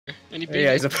And he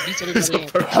he's a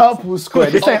purple square.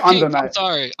 This ain't pink. Under Night. I'm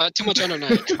sorry, too much Under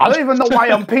Night. I don't even know why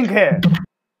I'm pink here.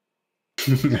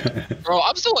 Bro,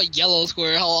 I'm still a yellow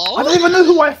square. Hello. I don't even know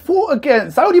who I fought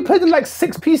against. I only played in like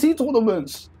 6 PC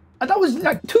tournaments, and that was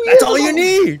like 2 years. That's all you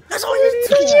need. That's all you need.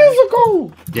 2 years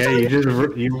ago. Yeah,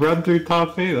 you run through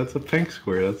top 8. That's a pink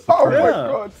square. That's the Oh my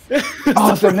god.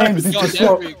 Oh, the names need to There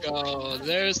swap. we go.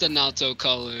 There's the Naruto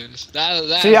colors.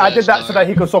 See, I did that so that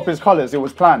he could swap his colors. It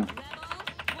was planned.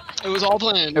 It was all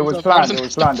planned. It was planned.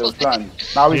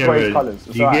 Now he's got his colors.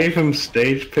 You gave him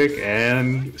stage pick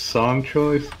and song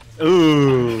choice.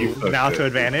 Ooh, now to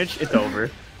advantage. It's over.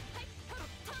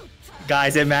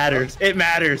 Guys, it matters. It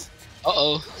matters.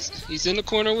 Uh-oh. He's in the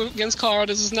corner against Carl.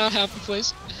 This is not happy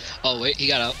place. Oh, wait. He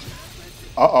got out.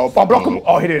 Uh-oh. Block him.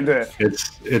 Oh, he didn't do it.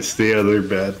 It's the other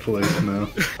bad place now.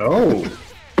 Oh.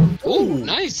 Ooh,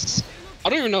 nice. I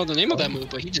don't even know the name of that move,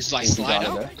 but he just like slide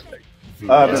out.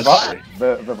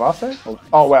 Vivace?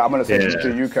 Oh, wait. I'm going to say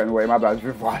Yuka. Wait, my bad.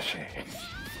 Vivace.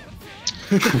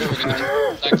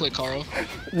 I click Carl.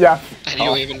 Yeah. And you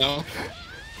don't even know.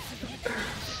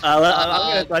 I'm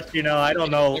gonna let you know. I don't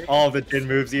know all the Jin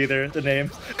moves either. The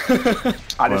names.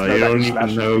 I just know you that don't he even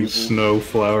slashed know people. Snow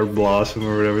Flower Blossom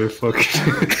or whatever the fuck.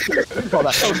 Oh,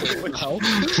 that's What the hell?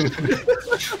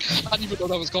 I didn't even know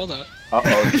that was called that.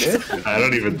 Uh-oh, shit. I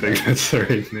don't even think that's the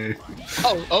right name.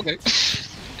 Oh, okay.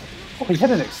 Oh, he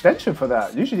had an extension for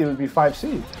that. Usually it would be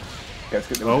 5C. Let's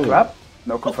get the clap.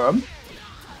 No confirm.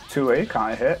 2A,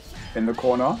 can't hit. In the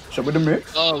corner. Show with the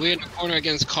mix. Oh, we're in the corner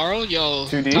against Carl. Yo,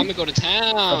 2D. time to go to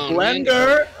town. A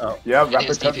blender. Oh. Yeah,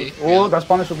 rapid tempo. Oh, that's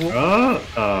punishable.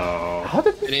 Oh. How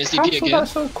did they cancel that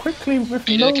so quickly with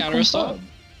no confirm?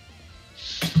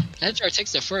 Edgar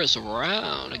takes the first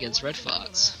round against Red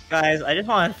Fox. Guys, I just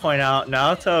want to point out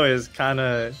Naruto is kind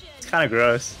of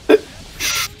gross.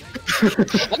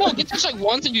 Oh no, get touched like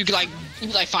once and you like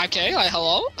 5K. Like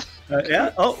hello.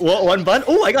 Yeah. Oh, one button.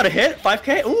 Oh, I got a hit.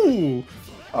 5K. Ooh.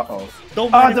 Uh-oh. The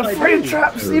frame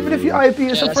traps! Even if you IB,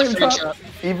 it's a frame trap.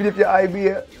 Even if you IB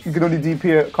it, you can only DP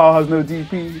it. Carl has no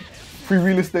DP. Free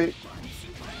real estate.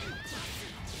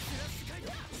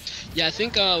 Yeah, I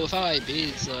think without IB,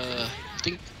 it's I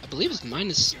believe it's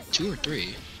 -2 or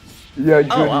 3. Yeah, you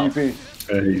can DP.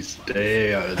 He's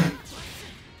dead.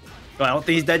 Well, I don't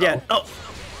think he's dead yet. Oh.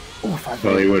 Well,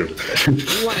 he would have.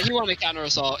 He wanted a counter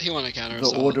assault. The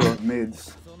order of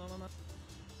mids.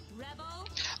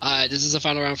 Alright, this is the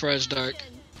final round for Edge Dark.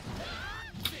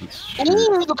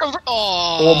 Ooh, the cover. Oh,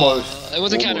 almost. It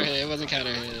wasn't counter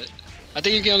hit. I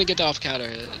think you can only get that off counter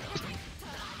hit.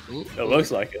 Ooh. It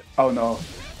looks like it. Oh no.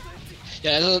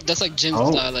 Yeah, that's like Jin's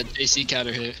like JC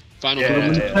counter hit. Final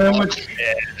round.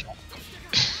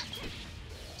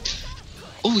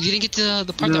 Oh, you didn't get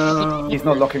the part that he's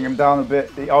not locking him down a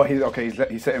bit.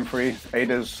 He's setting free.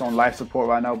 Ada's on life support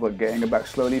right now, but getting it back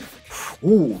slowly.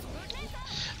 Ooh.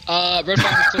 Red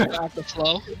Fox is still off the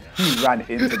flow. He ran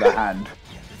into the hand.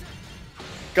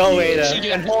 Go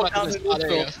Ada. And hold down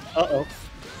the Uh-oh.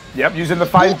 Yep, using the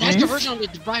 5Gs. Nice conversion on the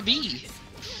 5B.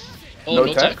 Oh,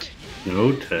 no tech.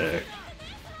 No tech.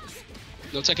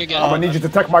 No tech again. I'm gonna need you to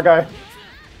tech my guy.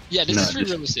 Yeah, this is free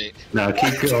real estate. No,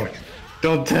 keep going.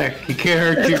 Don't tech. He can't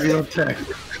hurt you. Don't tech.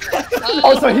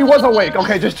 Oh, so he was awake.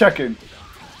 Okay, just checking.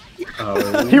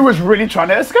 Oh. He was really trying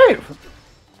to escape.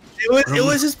 It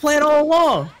was his plan all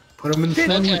along. Put him in the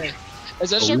Okay. Is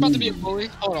that sure about to be a bully?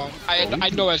 Hold on. I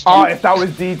know it's. Oh, if that was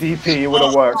DDP, it would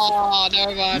have worked. Oh,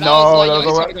 never mind. No, that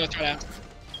doesn't work.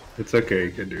 It's okay.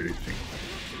 You can do anything.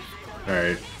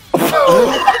 Alright.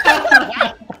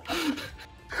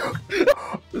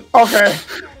 Okay.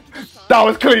 That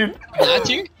was clean. Got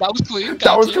you? That was clean.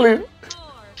 That was clean.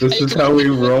 This is how we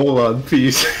roll on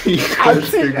PC.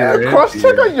 Cross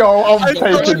trigger, yo, I'm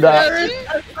taking that.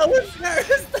 I was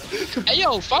embarrassed. Hey,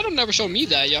 yo, Final never showed me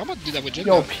that. Yo, I'm about to do that with Jim.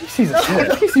 Yo,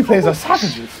 PC players are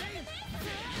savages.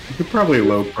 You're probably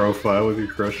low profile with your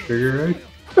crush trigger, right?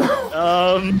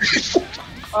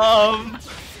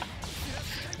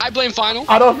 I blame Final.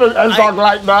 I don't think Ezog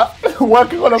like that.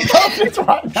 Working on a perfect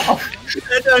right now.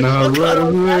 No, let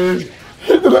him live.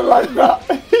 He didn't like that.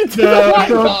 He didn't like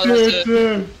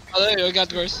that. Oh, there you go. Got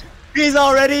the verse. He's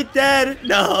already dead.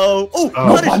 No. Oh,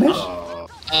 punish.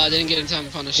 Didn't get in time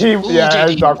to punish. Yeah,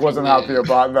 Ezog wasn't happy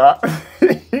about that.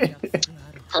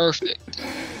 Perfect.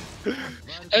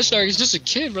 Ezog is just a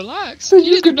kid. Relax. So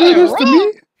you could do this to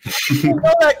me? You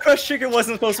know that crush trigger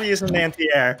wasn't supposed to be used in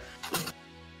anti-air.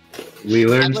 We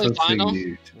learned something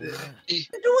new today.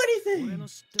 Didn't do anything.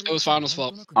 It was Final's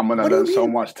fault. I'm gonna learn so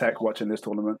much tech watching this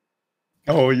tournament.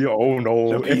 Oh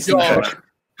no!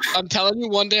 I'm telling you,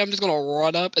 one day I'm just gonna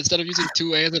run up instead of using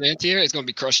 2A as an anti-air. It's gonna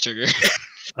be crush trigger.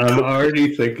 I'm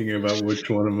already thinking about which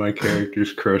one of my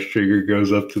characters' crush trigger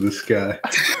goes up to the sky.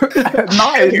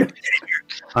 9.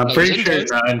 I'm pretty sure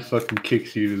 9 fucking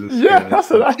kicks you to the sky. Yeah, that's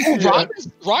what I think.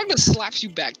 Ragnar slaps you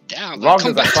back down.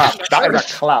 Ragna's a clap. That is a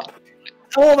clap.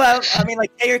 Oh, I mean,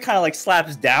 like Taylor kind of like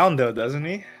slaps down though, doesn't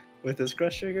he? With his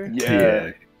crush trigger.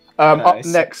 Yeah. Nice. Up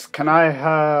next, can I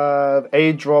have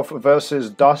Adroth versus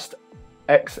Dust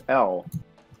XL?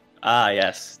 Ah,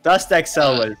 yes. Dust XL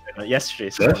was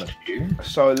yesterday's one.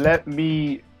 So let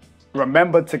me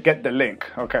remember to get the link.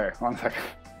 Okay, 1 second.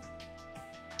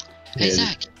 Hey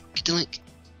Zach, get the link.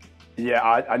 Yeah,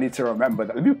 I need to remember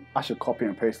that. I should copy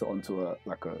and paste it onto a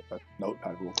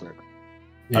notepad real quick.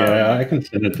 Yeah, I can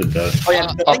send it to Dust. Oh, yeah,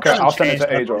 okay, I'll send it to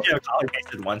Adroth. Yeah, copy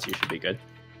pasted once, you should be good.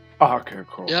 Oh, okay,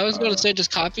 cool. Yeah, I was gonna say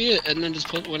just copy it and then just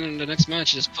put when in the next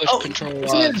match, just push Control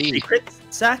V. Secret,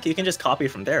 Zach, you can just copy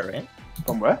from there, right?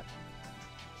 From where?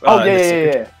 Oh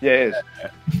yeah, it is.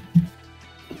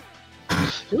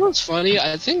 You know what's funny?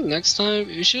 I think next time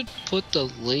you should put the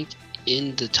link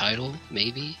in the title,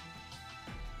 maybe.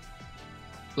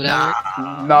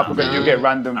 No, because you get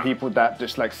random people that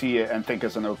just like see it and think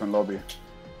it's an open lobby.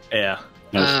 Yeah.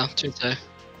 True say.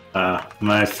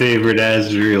 My favorite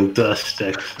Azrael Dust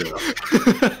XL.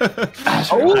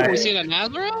 We seen an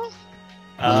Azrael?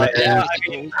 Yeah,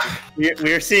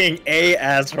 we're seeing a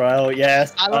Azrael,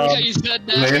 yes. I like how you said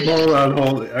that. Wait, hold on.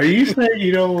 Are you saying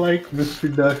you don't like Mr.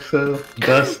 Dust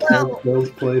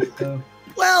XL's playstyle?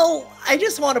 Well, I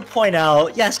just want to point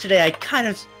out, yesterday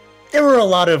there were a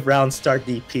lot of round start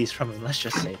DPs from him, let's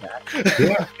just say that.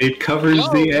 Yeah, it covers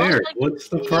the air. What's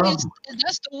the problem?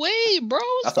 That's the way, bro.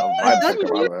 That's a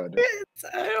vibe.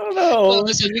 I don't know. Well,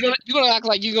 listen, you're gonna act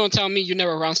like you're gonna tell me you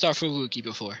never round star Fubuki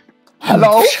before.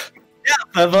 Hello?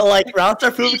 Yeah, but like round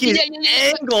star Fubuki is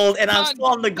angled and I'm still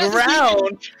on the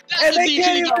ground. And they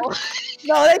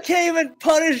can't even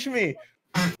punish me.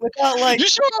 Without like, you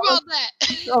sure about that?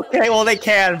 Okay, well they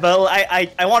can, but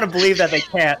I want to believe that they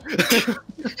can't.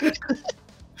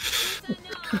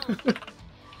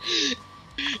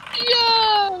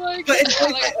 Yeah, like,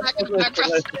 listen.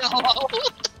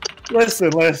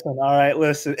 All right,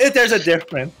 listen. There's a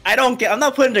difference. I'm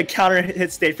not putting a counter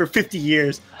hit state for 50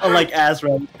 years, unlike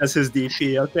Azrael as his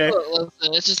DP. Okay.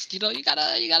 Listen, it's just you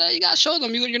gotta show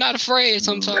them you're not afraid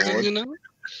sometimes. You know.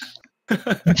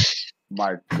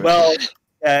 My goodness. Well.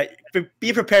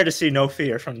 Be prepared to see no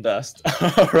fear from Dust.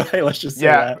 All right, let's just say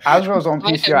that. Azrael's on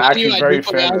PC are actually very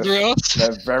fearless.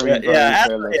 They're very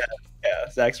fearless. Yeah,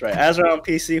 Zach's right. Azrael on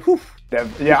PC, whew.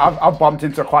 I've bumped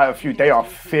into quite a few. They are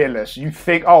fearless. You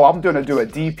think, oh, I'm going to do a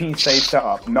DP safe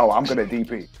setup. No, I'm going to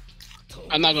DP.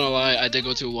 I'm not going to lie. I did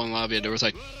go to one lobby and there was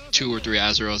like 2 or 3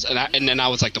 Azraels. And then I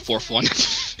was like the 4th one.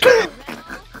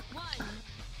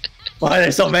 Why are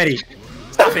there so many?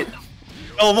 Stop it.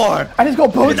 No more. And he's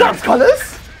got Bojack's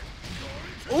colors.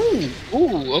 Ooh,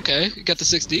 okay. You got the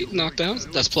 60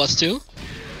 knockdowns. That's +2.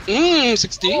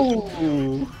 60.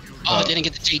 Ooh. Oh, I didn't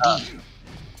get the JD.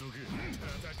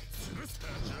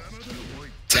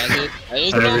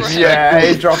 Yeah,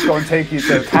 Adroth's gonna take you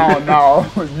to town now.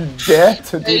 You dare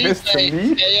to do this to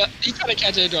me? Yeah, you gotta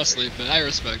catch Adroth sleeping. I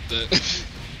respect it.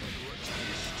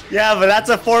 Yeah, but that's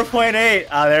a 4.8.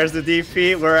 There's the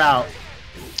DP. We're out.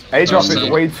 Adroth is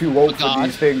way too woke for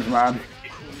these things, man.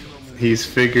 He's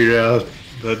figured out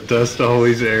that Dust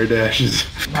always air dashes.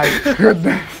 My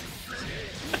goodness.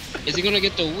 Is he gonna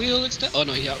get the wheel extend? Oh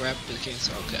no, he out-rapped the king,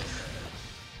 so okay.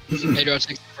 Adroth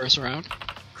takes the first round.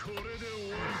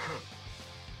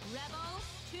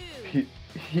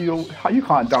 How you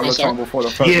can't download someone before the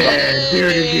first round? Yeah, do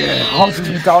it again. How did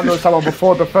you download someone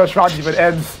before the first round even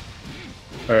ends?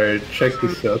 Alright, check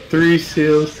this out. 3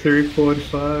 seals,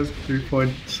 3.5,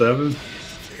 3.7,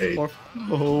 8.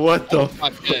 What the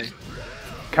fuck?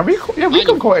 Can we? Yeah, we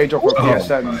can call Adroth for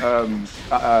PSN.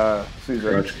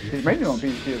 Susan. He's mainly on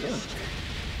PSN.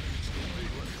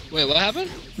 Wait, what happened?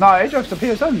 No, Adroth's the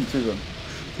PSN, Susan.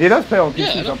 He does play on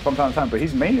PC from time to time, but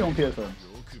he's mainly on PSN.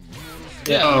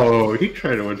 Yeah. Oh, he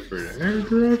tried to win for an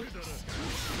airdrop.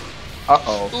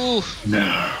 Uh-oh. Ooh.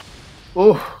 No.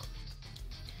 Ooh.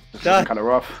 That's kind of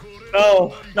rough.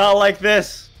 No, not like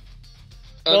this.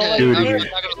 Okay, I'm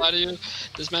not gonna lie to you.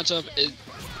 This matchup, it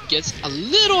gets a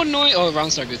little annoying. Oh,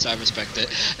 round start good, so I respect it.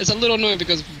 It's a little annoying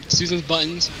because Susan's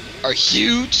buttons are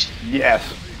huge. Yes.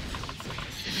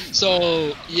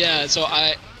 So yeah,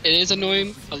 it is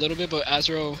annoying a little bit, but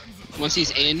Azrael, once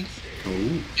he's in,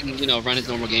 can run his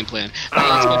normal game plan.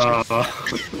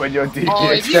 When your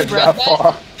DP extends that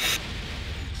far,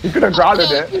 you could have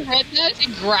grounded it. If you had that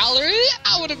and growler it,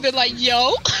 I would have been like,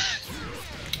 yo.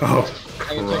 Oh,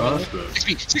 6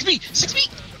 feet.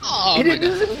 Oh, he my didn't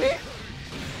God. do 6 feet?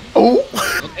 Oh!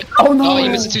 Okay. Oh no! Oh, you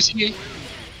missed a 2C.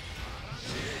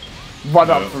 Run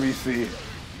up 3C.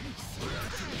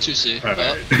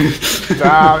 2C.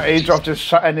 Damn, A-Drop just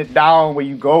shutting it down where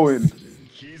you going.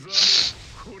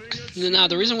 Now,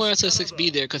 the reason why I said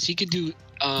 6B there, because he could do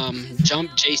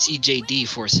jump JCJD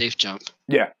for a safe jump.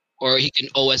 Yeah. Or he can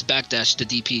OS backdash to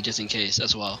DP just in case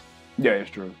as well. Yeah, it's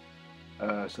true.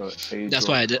 So that's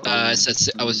why I did. I said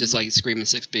I was just like screaming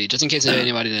 6B, just in case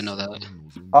anybody didn't know that.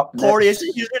 Corey, is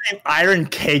your username Iron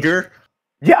Kager?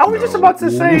 Yeah, I was just about to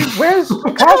say, where's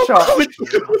Kasha?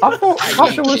 I thought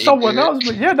Kasha was someone else,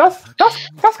 but yeah, that's Kasha.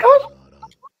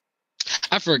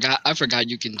 I forgot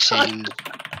you can change.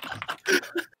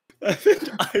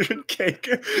 Iron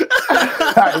Kager.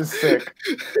 That is sick.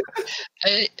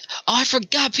 I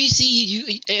forgot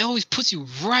PC. It always puts you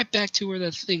right back to where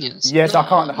that thing is. Yes, I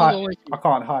can't hide. I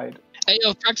can't hide. Hey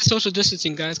yo, practice social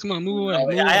distancing, guys. Come on, move away.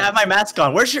 Move away. I have my mask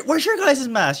on. Where's your guys'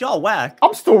 mask? Y'all whack.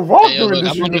 I'm still wrong in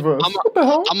this universe. What the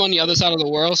hell? I'm on the other side of the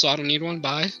world, so I don't need one.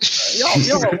 Bye.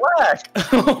 Y'all whack.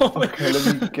 Okay,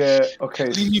 let me get.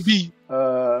 Okay.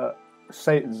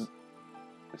 Satan,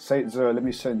 let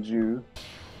me send you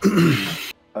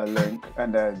a link,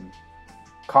 and then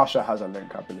Kasha has a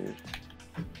link, I believe.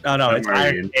 No, it's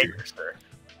Iron Kager, sir.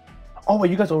 Oh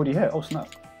wait, you guys already here. Oh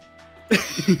snap.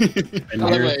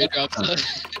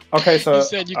 Okay, so you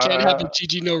said you can't have a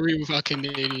GG no read without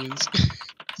Canadians.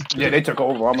 Yeah, they took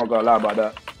over. I'm not gonna lie about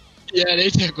that. Yeah, they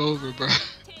took over, bro.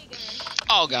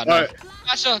 Oh god, no.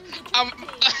 Kasha, I'm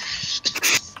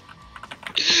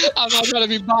not trying to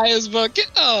be biased, but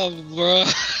bro.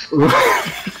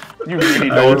 You really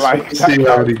don't like that. See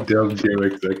how many dumb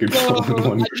gimmicks I can pull in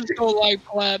one. I just don't like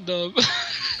platinum.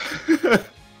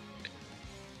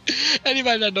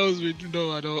 Anybody that knows me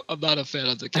know I'm not a fan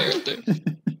of the character.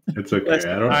 It's okay.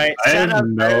 I have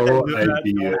no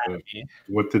idea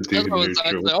what to do. Oh,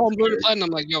 I'm doing platinum.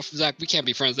 I'm like, yo, Zach, we can't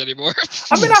be friends anymore.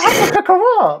 I mean, I have to pick her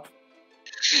up.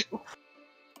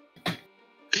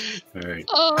 Alright.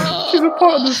 She's a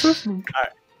part of the system.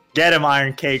 Alright. Get him,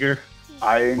 Iron Kager.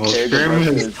 Grim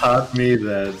has taught me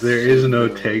that there is no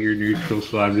Tager neutral,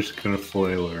 so I'm just gonna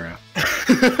flail around.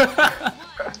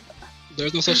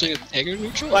 There's no such thing as Tager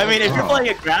neutral? Well, I mean, if you're playing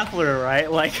a grappler,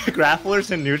 right? Like, grapplers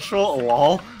in neutral, a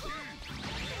wall.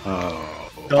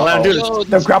 Oh. Don't let him do this.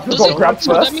 The grappler got grabbed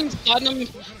so first. that means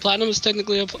platinum is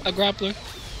technically a grappler.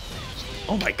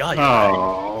 Oh my god, you're right.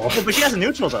 Oh, but she has a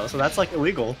neutral, though, so that's, like,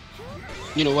 illegal.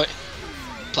 You know what?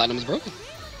 Platinum is broken.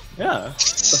 Yeah. What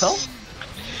the hell?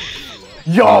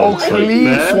 Yo,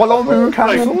 clean swallow moon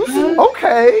candles.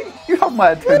 Okay, you have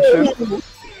my attention.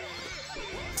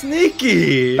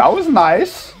 Sneaky. That was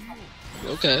nice.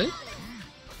 Okay.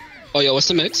 Oh, yo, what's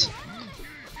the mix?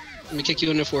 Let me kick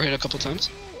you in the forehead a couple times.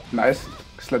 Nice.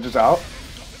 Sledges out.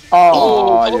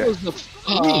 Oh, yeah. That was the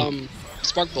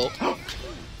spark bolt. I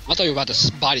thought you were about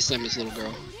to body slam this little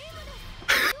girl.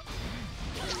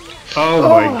 Oh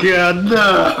my god,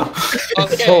 no!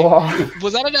 Okay. So hard.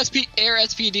 Was that an air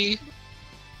SPD?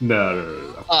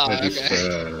 No. Okay.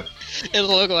 It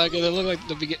looked like it. It looked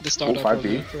like the start of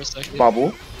for a second.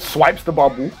 Bubble. Swipes the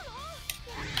bubble.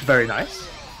 Very nice.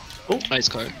 Oh, nice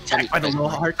card. Attacked by the low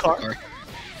hard card.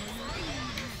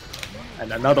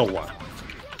 And another one.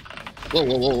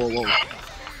 Whoa.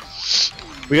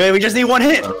 We just need one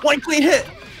hit. One clean hit.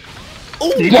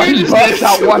 Oh, you burst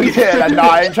that one hit. And nah,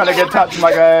 I ain't trying to get touched,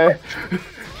 my guy.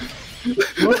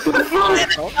 What the fuck?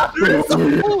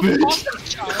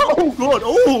 Oh god,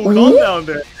 oh, calm down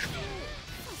there.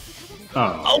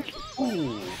 Oh.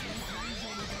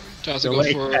 Tries to go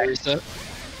for a reset.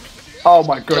 Oh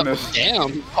my goodness.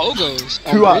 Damn, Pogos.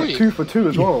 2 out of 2 for 2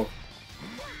 as well.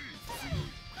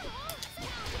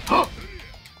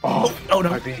 Oh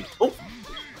no. Oh.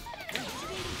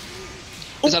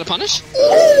 Is that a punish?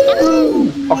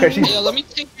 Okay, she's... Yeah, let me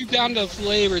take you down to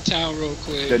Flavor Town real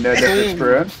quick. The nerd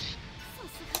experience.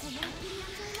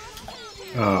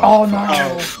 Oh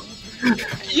no.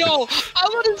 Yo, I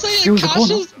wouldn't say if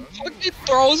Kasha fucking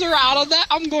throws her out of that,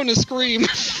 I'm going to scream.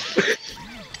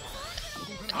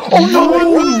 Oh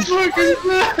no!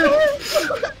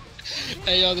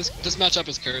 Hey yo, this matchup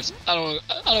is cursed. I don't.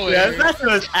 Yeah, this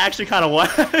matchup is actually kind of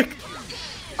whack.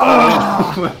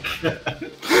 Oh my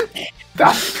god.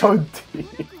 That's so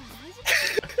deep.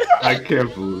 I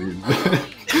can't believe that.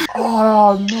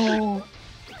 Oh no.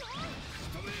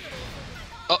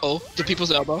 Uh-oh, the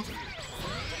people's elbow.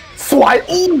 Swipe!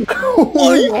 Ooh!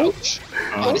 Oh,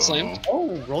 Body slam.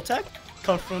 Oh, roll tech?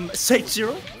 Come from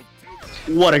 6-0.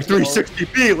 What a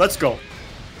 360B, let's go.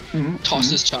 Toss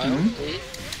this child.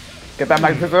 Get that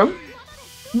magnetism.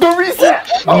 The reset!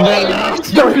 Oh,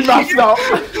 the reset now.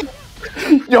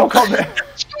 Yo, come here.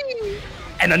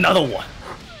 And another one.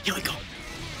 Here we go.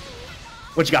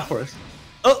 What you got for us?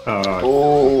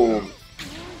 Oh.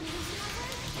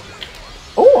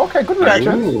 Oh, okay, good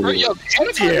reaction. Yo,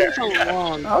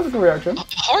 wrong. That was a good reaction.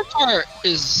 Hard part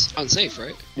is unsafe,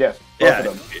 right? Yes, both of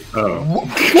them. Oh.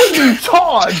 What you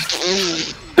charge?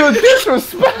 The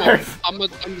disrespect! I'm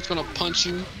just gonna punch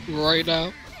you right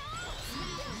now.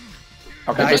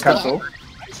 Okay, good cancel.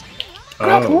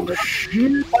 Oh.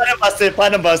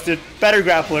 Platinum busted. Better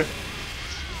grappler.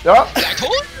 Yup. I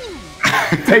told you.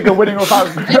 Take a winning without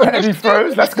any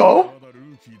throws. Let's go.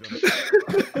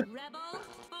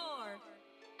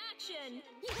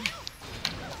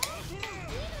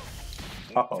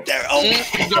 Uh-oh. There,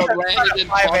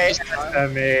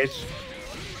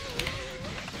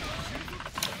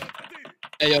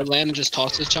 Hey, yo, Landon just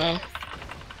tossed his child.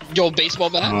 Yo, baseball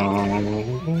bat.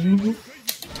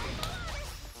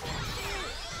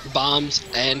 Bombs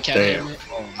and cat hammer.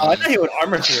 Oh, I thought he would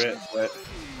armor through it, but...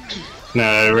 Nah,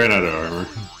 I ran out of armor.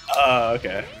 Oh,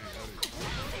 okay.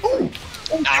 Ooh.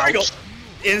 There we go.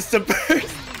 Instant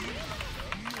burst.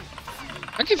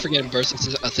 I keep forgetting burst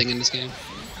is a thing in this game.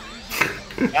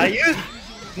 I use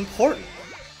important.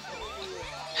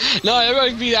 No,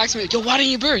 everybody be asking me, yo, why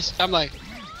didn't you burst? I'm like,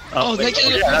 oh, they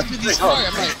can't burst with this smart.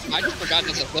 I'm like, I just forgot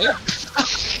that's a thing.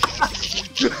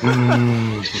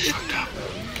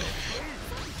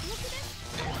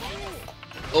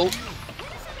 Oh,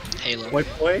 Halo.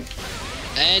 Boy.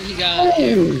 And he got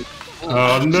him.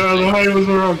 Oh no, the height was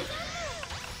wrong.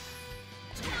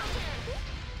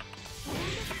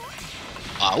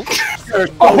 Ouch.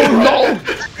 Oh no!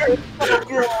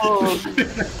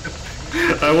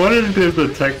 I wanted to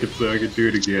protect it so I could do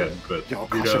it again, but Yo, you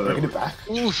gosh, know bringing it that. back.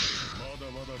 Oof.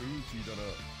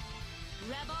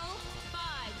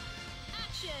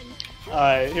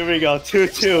 Alright, here we go.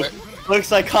 2-2.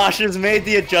 Looks like Kasha's made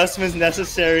the adjustments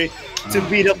necessary to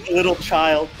beat up the little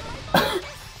child.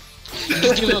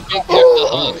 Just give him a big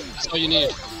hug. That's all you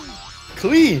need.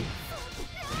 Clean.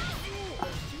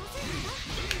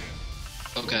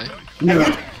 Okay.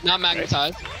 Yeah. Not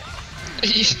magnetized.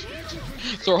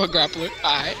 Throw a grappler.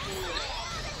 Alright.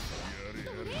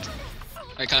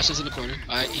 Alright, Kasha's in the corner.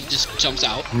 Alright, he just jumps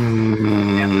out.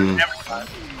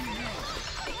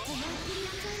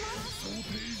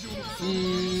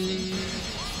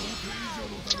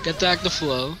 Get back the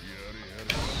flow.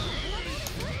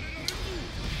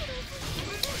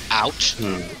 Ouch.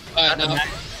 Alright, now.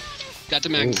 Got the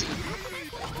max.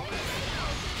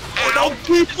 Oh no,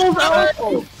 people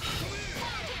no!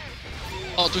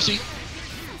 Oh, 3C.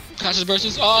 Conscious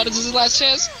versus. Oh, this is his last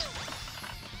chance.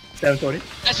 720.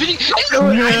 That's pretty.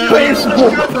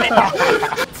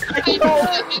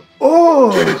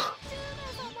 Oh!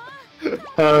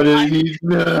 How did he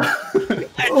know?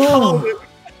 Oh!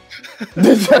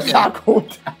 This is not cool.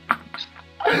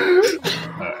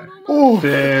 Oh,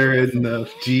 fair enough.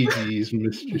 GG's,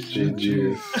 Mr. Ginger.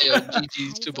 Yo,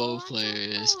 GG's to both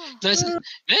players. Nice,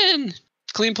 man.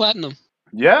 Clean platinum.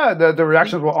 yeah, the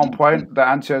reactions were on point. The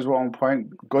anti-airs were on point.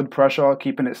 Good pressure,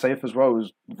 keeping it safe as well. It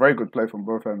was very good play from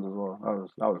both ends as well.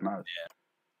 That was nice.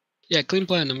 Yeah, clean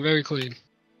platinum. Very clean.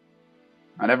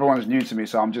 And everyone's new to me,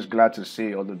 so I'm just glad to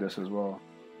see all of this as well.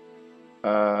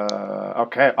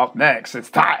 Okay, up next, it's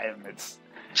time.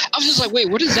 I was just like, wait,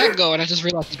 where does that go? And I just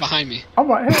realized it's behind me. I'm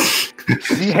right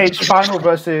here. CH final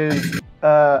versus,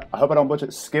 I hope I don't butcher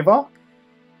it, Skiver.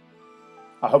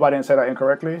 I hope I didn't say that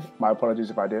incorrectly. My apologies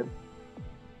if I did.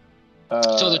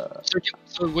 So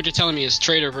what you're telling me is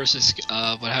Trader versus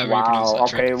whatever you pronounce wow,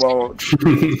 that. okay, well...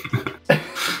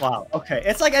 Wow, okay.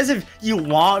 It's like as if you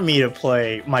want me to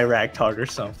play my Ragtag or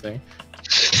something.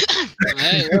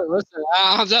 Hey, listen,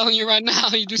 I'm telling you right now,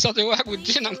 you do something whack with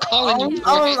Jin, I'm calling you.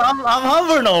 I'm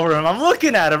hovering over him. I'm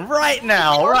looking at him right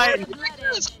now, right?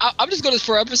 I'm just gonna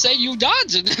forever say you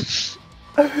dodging.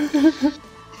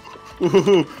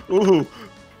 Ooh.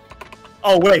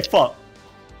 Oh wait, fuck.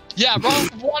 Yeah, wrong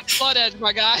one blood edge,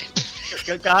 my guy.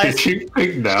 Guys, Did you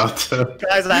pick Naruto?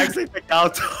 guys, I actually picked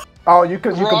Naruto. Oh, you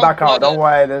can back out. Don't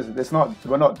worry.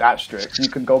 We're not that strict. You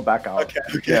can go back out. Okay.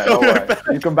 Yeah, don't worry.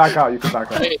 You can back out.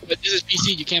 Hey, but this is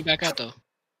PC. You can't back out though.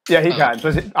 Yeah, he can. So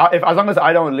as long as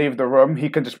I don't leave the room, he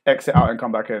can just exit out and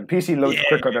come back in. PC loads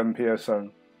quicker than PSN.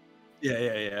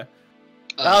 Yeah.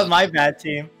 That was my bad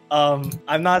team.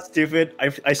 I'm not stupid.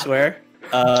 I swear.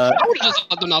 I would have just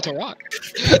let the Naruto rock.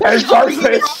 And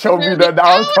Darkseid showed me the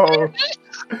Naruto.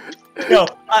 Yo,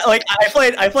 I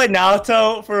played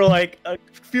Naruto for like a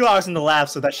few hours in the lab,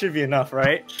 so that should be enough,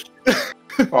 right?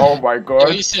 Oh my god.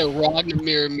 Yo, you said Ragnar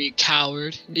mirror me,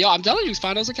 coward. Yo, I'm telling you,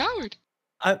 Spino's a coward.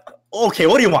 Okay,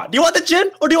 what do you want? Do you want the Jin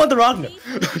or do you want the Ragnar?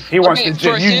 He wants the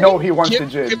Jin. You know he wants the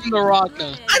Jin. Give him the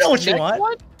Ragnar. I know what you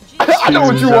want. I know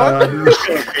what you want.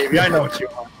 Baby, I know what you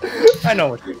want. I know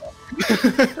what you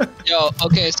want. Yo,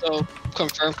 okay, so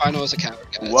confirmed final is a coward,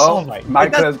 guys. Well, Oh my-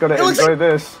 Micah is gonna enjoy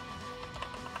this.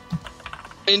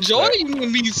 Enjoy? You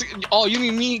mean me? Oh, you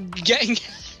mean me getting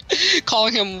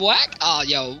calling him whack? Oh,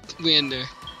 yo, we in there.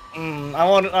 I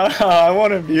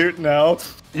want to mute now.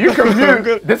 You can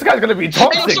mute. This guy's gonna be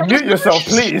toxic. Mute yourself,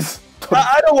 please.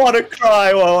 I don't want to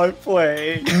cry while I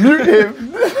play. Mute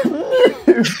him. Mute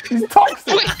him. He's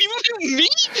toxic. Wait, you mean me?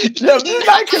 Yeah,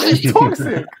 Micah is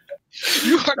toxic.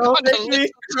 You are Don't going to make me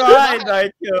listen cry, to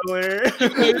Night Killer. You're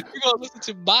going to listen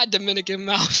to my Dominican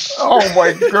mouth. Oh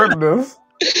my goodness.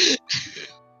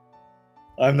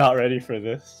 I'm not ready for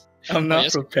this. I'm not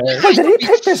prepared. Wait, did he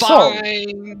pick this song?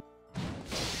 Fine.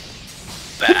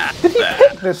 Did he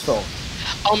pick this song?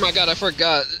 Oh my god, I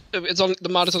forgot. It's on the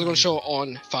mod is going to show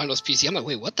on Finals PC. I'm like,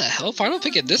 wait, what the hell? Final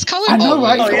picking this color? I know,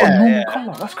 right? Oh, It's got yeah, a normal yeah.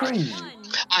 color. That's crazy.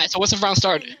 Alright, so what's the round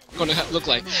start going to look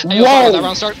like? Hey, Whoa. yo, Final, that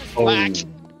round start? Oh. Whack.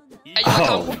 Hey,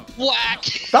 yo, whack.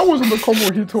 That wasn't the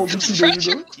combo he told me 2 days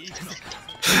ago.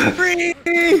 Free!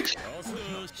 He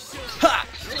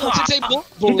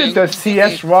did the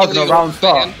CS Ragnar round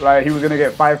start. Like, he was gonna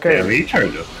get 5k. Damn, he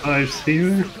turned up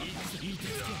 5C.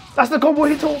 That's the combo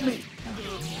he told me.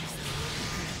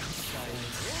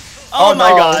 Oh my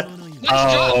no. god.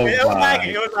 Oh, It was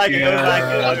lagging. It was lagging. It was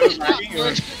lagging.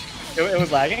 It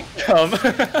was lagging.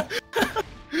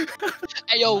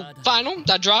 Hey, yo, Final,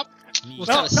 that drop was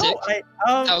kind of sick. That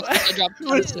drop was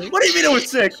kinda sick. What do you mean it was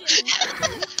sick?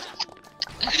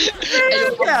 Hey,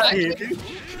 yo, Get out of here, dude.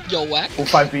 yo, whack. Or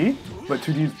 5B, but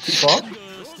 2D too far.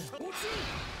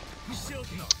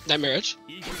 That marriage.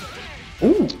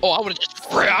 Ooh, Oh, I would have just.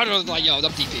 I was like, yo, I'm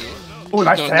DP. ooh,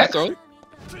 nice No, tech. nice throw.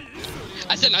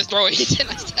 I said nice throw. He said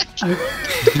nice tech.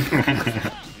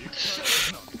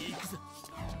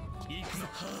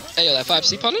 Hey, yo, that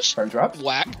 5C punish. Turn drop.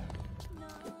 Whack.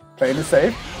 Playing it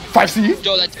safe. 5C.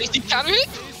 Yo, that tasty counter hit.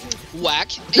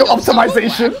 Whack. Hey, Yo,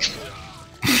 optimization.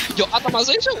 Whack. Yo,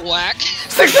 optimization. Whack.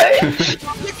 6A.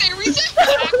 6A reset.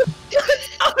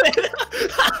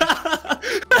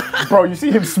 Whack. Bro, you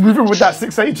see him smoothing with that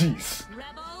 6A Gs.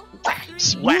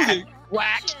 Smoothing.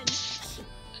 Whack.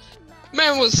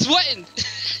 Man was sweating.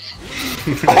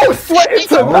 Oh, sweating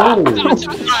to that.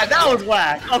 Alright, that was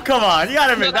whack. Oh, come on. You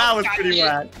gotta admit, that was pretty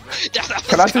whack.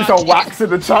 Can I see some wax in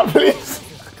the chat, please?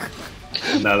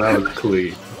 No, that was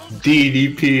clean.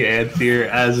 DDP anti-air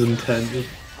as intended.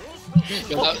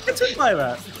 Yo, What that, took by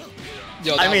that?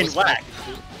 yo, I that mean, was whack.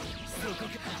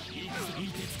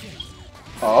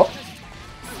 Oh.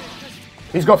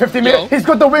 He's got 50 Yo. meters. He's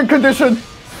got the win condition.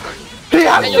 He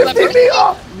has Hey, yo, 50 that-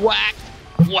 meters. Whack.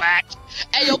 Whack.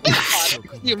 Hey, yo, get him out of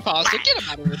here. You imposter. Get him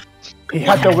out of here. He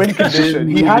had the win condition.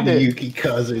 He had it. Yuki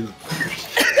Kaze.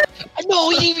 No,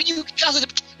 you guys are the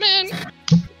man.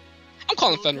 I'm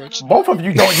calling Fenrich. Both of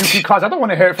you don't Yuki Kaze. I don't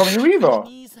want to hear it from you either.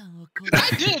 I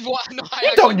did. What? No, I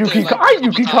You don't actually Yuki did, Kaze. I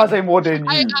Yuki Kaze more than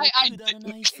you. I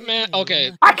did. Man,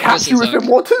 okay. I catch you with it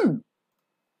more too.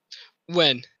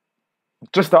 When?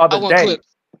 Just the I other want day. clip.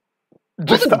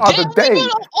 Just the other day.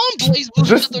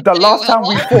 Just the last time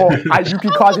we fought, I Yuki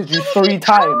Kaze you 3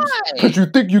 times. Because you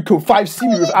think you could 5C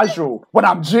me with Azure when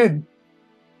I'm Jin.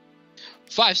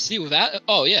 5C with that?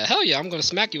 Oh, yeah. Hell yeah. I'm going to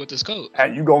smack you with this code.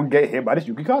 And you gonna get hit by this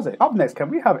Yuki Kaze. Up next,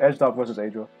 can we have Edge Dog versus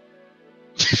Adra?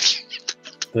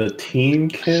 The team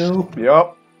kill?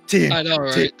 Yup. Team. I know,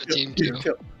 right? The team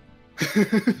kill.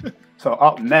 So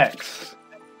up next.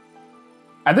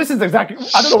 And this is exactly,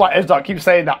 I don't know why Edge Dog keeps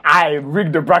saying that I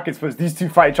rigged the brackets because these two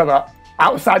fight each other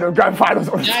outside of grand finals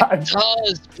all the time. That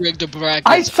does rig the brackets.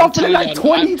 I shuffled it like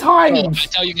 20 times. I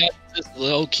tell you guys, this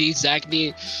low key, Zach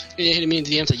me, hitting me in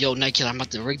the DMs like, yo, Nike, I'm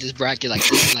about to rig this bracket like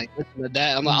this and like this and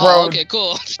that. I'm like, Bro, oh, okay,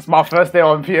 cool. It's my first day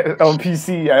on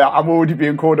PC. I'm already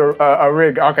being called a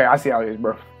rig. Okay, I see how it is,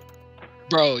 bro.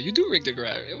 Bro, you do rig the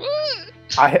bracket. What?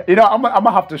 I'm gonna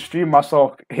have to stream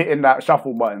myself hitting that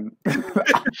shuffle button.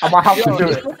 I might have to do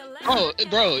it.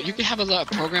 Bro, you can have a little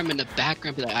program in the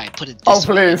background, be like, alright, put it this Oh way.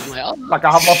 please! I'm like, oh. Like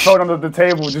I have my phone under the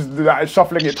table, just do that,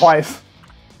 shuffling it twice.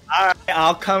 Alright,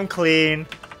 I'll come clean.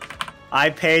 I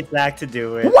paid Zach to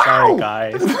do it. Wow! Sorry,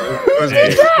 guys.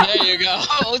 There you go.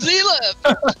 Oh, Z-Lip!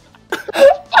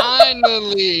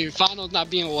 Finally! Final's not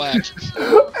being whacked.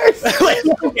 Wait,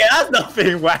 okay, that's not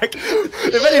being whack.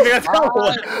 If anything, that's kind of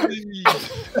whack.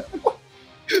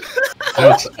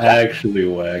 That's actually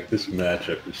whack. This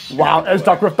matchup is so Wow, Edge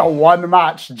Dog with the 1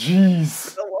 match.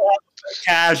 Jeez.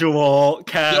 Casual.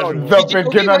 The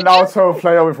beginner Naruto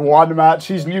player with 1 match.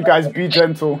 You guys be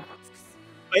gentle.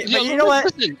 But you know what?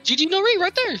 Listen, GG no Re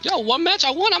right there. Yo, one match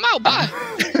I won, I'm out. Bye.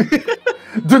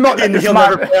 Do not let this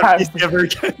man ever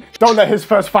again. Don't let his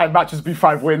first 5 matches be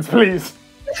 5 wins, please.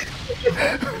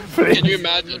 Please. Can you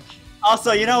imagine?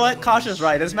 Also, you know what? Kasha's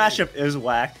right. This matchup is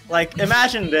whack. Like,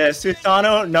 imagine this: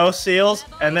 Susano, no seals,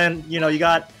 and then you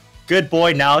got good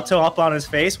boy Naoto up on his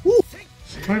face. Woo!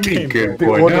 What do you mean, good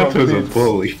boy? Naoto's a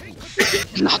bully.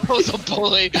 Naoto's a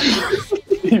bully.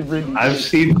 I've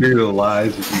seen through the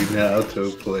lies of you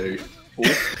Naoto players.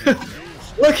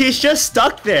 Look, he's just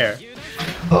stuck there.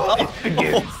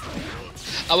 Again.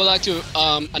 I would like to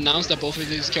announce that both of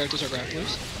these characters are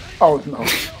grapplers. Oh no.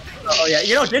 Oh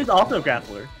yeah, Jin's also a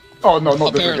grappler. Oh no,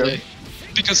 not this Apparently. again.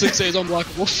 Because 6A is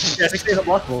unblockable. Yeah, 6A is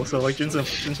unblockable, so like Jin's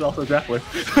also a grappler.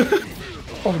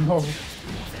 Oh no.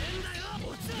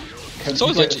 So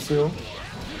is Lychee.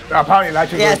 Apparently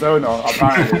Lychee Yes. goes Zono,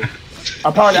 apparently.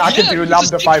 Apparently I can do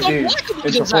Lambda 5D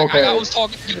into 4K. I was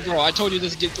talking to you, bro. I told you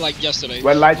this like yesterday.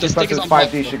 When Lychee This thing is presses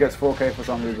 5D, unblockable. she gets 4K for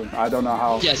some reason. I don't know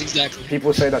how. Yes, exactly.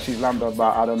 People say that she's Lambda,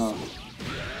 but I don't know.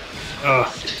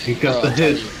 He got the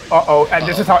hit. Uh-oh, and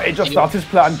this is how Angel starts his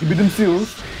plan. Give me them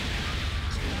seals.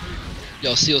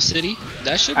 Yo, Seal City.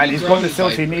 That should be And he's got the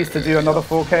seals, he needs to do another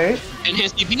 4K.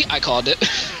 Enhanced DP, I called it.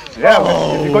 Yeah,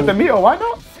 man. If you got the meter, why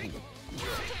not?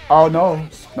 Oh no,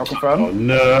 not confirmed. Oh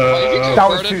no. That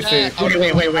was too safe.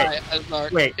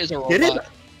 Wait.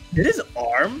 Did his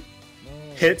arm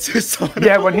hit Susano?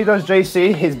 Yeah, when he does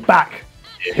JC, his back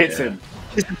hits him.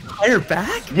 His entire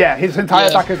back? Yeah, his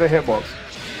entire back is a hitbox.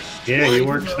 Yeah, he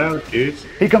works out, dude.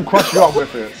 He can crush you up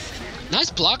with it.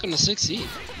 Nice block on the 6E.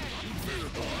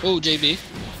 Oh, JB.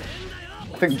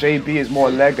 I think JB is more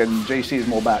leg and JC is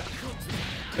more back.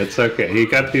 It's okay. He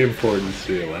got the important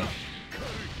seal out.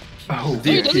 Oh,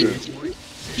 He dear.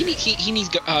 He needs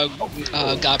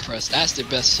God Press. That's the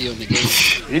best seal in the game.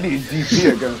 He needs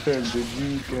DP against him. Did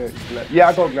you get Yeah,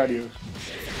 I got Gladius.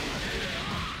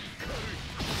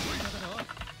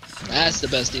 That's the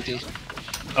best DP.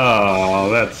 Oh,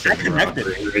 that's That connected.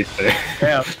 right there.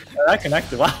 Yeah, that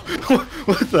connected. Wow.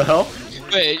 What the hell?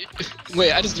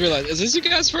 Wait, I just realized. Is this you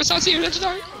guys' first time seeing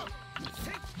Legendary?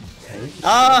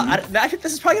 I think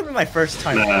this is probably gonna be my first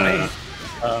time Nah. playing.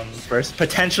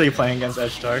 Potentially playing against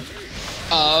Edge Dark.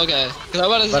 Oh, okay.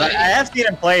 But I have seen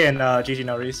him play in GG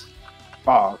No Reese.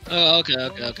 Oh, Oh,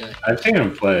 okay. I've seen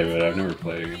him play, but I've never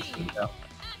played against him.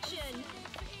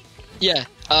 Yeah.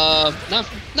 Not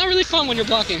really fun when you're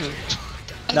blocking him.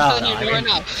 I'm telling you right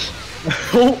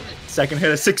now. Second hit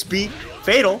a 6B,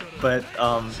 fatal, but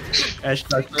Edge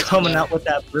Dark coming out with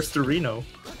that Bursterino.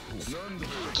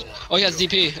 Oh, he has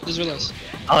DP. I just realized.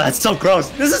 Oh, that's so gross.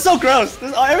 This is so gross.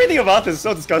 Everything about this is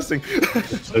so disgusting.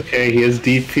 Okay, he has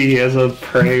DP, he has a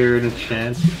prayer and a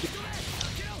chance.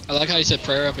 I like how you said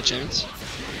prayer up a chance.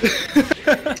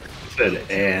 Said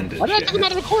and a Why did I chance. take him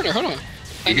out of the corner? Hold on.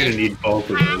 You're gonna need both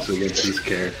of those against this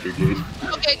character, dude.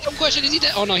 Okay, no question. Is he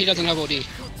dead? Oh no, he doesn't have OD.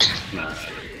 Nah.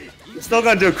 It's still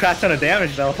gonna do a crap ton of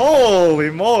damage though. Holy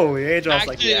moly, Adrian's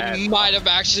like, Actually, yeah. it might have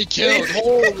actually killed.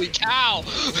 Holy cow!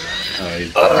 Oh,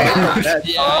 he's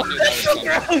Yeah. That's so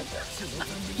gross.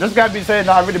 this guy be saying,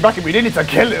 nah, really backing me. They need to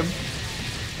kill him.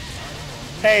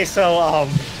 Hey, so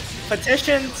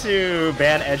petition to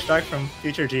ban Edge Dark from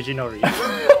future GG No Reese.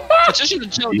 Petition to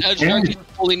chill Edge Dark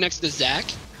fully next to Zach.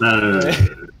 No.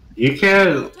 You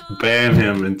can't ban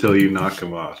him until you knock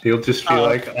him off. He'll just be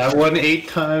like, I won 8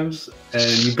 times,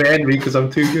 and you banned me because I'm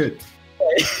too good.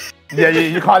 Yeah,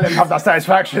 you can't let him have that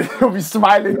satisfaction. He'll be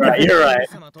smiling. Right, you're right.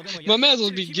 My man will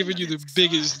be giving you the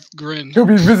biggest grin. He'll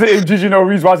be visiting GG No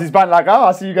Reese whilst he's banned like, oh,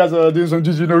 I see you guys are doing some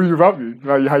GG No Reese without me.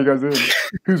 Like, how you guys doing?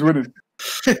 Who's winning?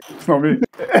 It's not me.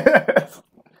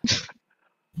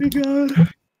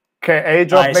 Okay,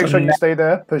 Adrian, Alright, make so sure you stay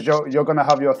there because you're gonna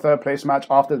have your 3rd place match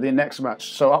after the next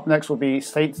match. So up next will be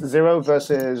State 0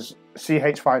 versus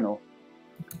CH Final.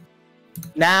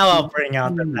 Now I'll bring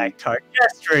out the night card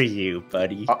just for you,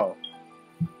 buddy. Uh-oh.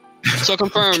 So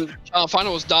confirmed.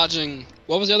 Final was dodging.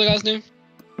 What was the other guy's name?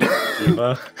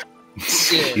 Diva.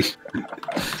 Yeah.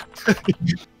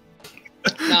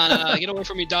 Nah. Get away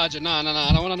from me, Dodger. Nah.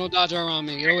 I don't want no Dodger around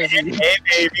me. Get away from me. Hey,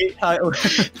 baby. Nah.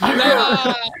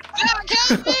 Zach,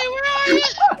 help me. Where are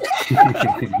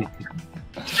you?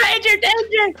 Stranger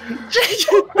danger!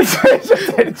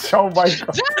 Oh my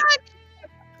god.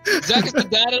 Zach is the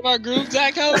dad of our group.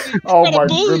 Zach, help me. Oh Got a my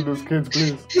bully. goodness, kids,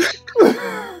 please.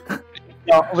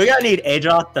 Yo, we gotta need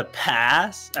Adrian to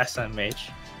pass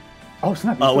SMH. Oh,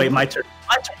 snap. Oh, wait, my turn.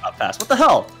 My turn not pass. What the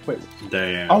hell? Wait.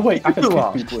 Damn. Oh, wait, I can Too kick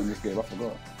long. people in this game. I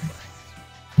forgot.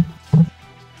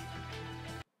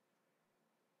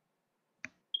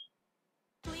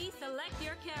 Please select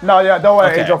your character. No, yeah, don't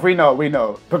worry, Okay. Adolf. We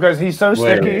know. Because he's so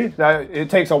sticky that it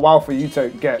takes a while for you to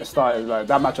get started. Like,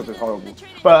 that matchup is horrible.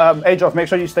 But, Adolf, make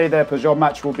sure you stay there because your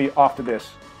match will be after this.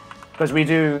 Because we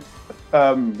do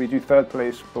third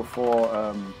place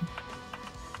before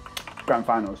grand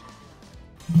finals.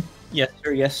 Yes,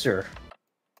 sir. Yes, sir.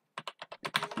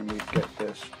 Let me get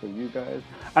this for you guys.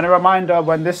 And a reminder,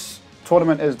 when this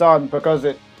tournament is done, because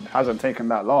it hasn't taken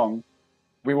that long,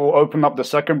 we will open up the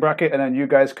second bracket and then you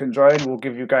guys can join. We'll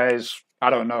give you guys,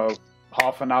 I don't know,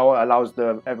 half an hour. Allows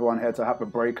everyone here to have a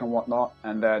break and whatnot.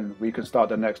 And then we can start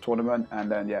the next tournament.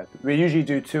 And then, yeah, we usually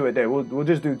do 2 a day. We'll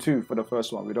just do 2 for the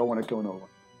first one. We don't want to kill no one.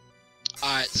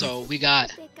 Alright, so we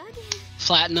got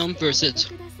Platinum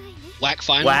versus Whack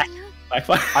Final. Whack. I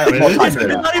am not typing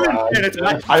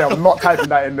that. I am not typing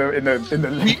that in the name.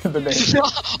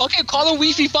 Okay, call him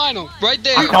Wi-Fi Final right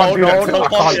there. I can't do that. I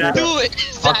can't do it.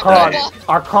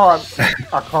 I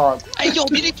can't. Hey, yo,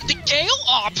 did it get the Gale?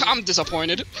 Oh, I'm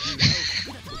disappointed.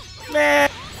 Man,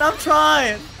 I'm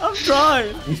trying.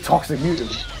 He's toxic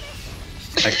mutant.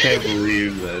 I can't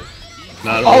believe that.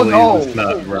 Not only is this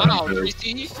not right. Wow,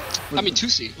 3C? I mean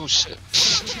 2C. Oh shit.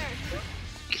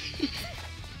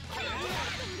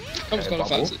 I was gonna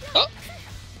find it. Oh!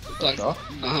 Black.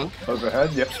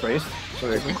 Overhead, yep, space. So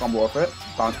they can combo off it.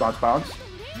 Bounce, bounce, bounce.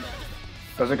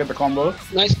 Doesn't get the combo.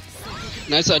 Nice.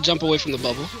 Nice jump away from the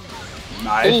bubble.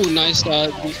 Nice. Ooh, nice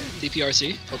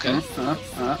DPRC. Okay.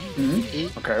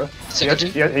 Okay.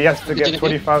 He has to get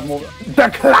 25 more. The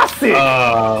classic!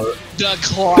 The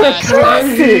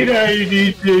classic!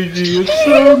 It's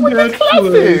so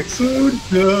classic!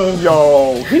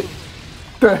 Yo,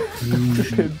 the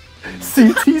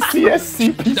CTCS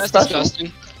CP That's special. disgusting.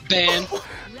 Ban.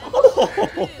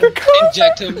 The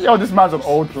Inject him. Yo, this man's an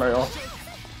old player.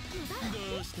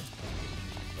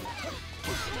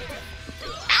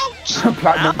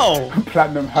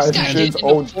 Platinum has his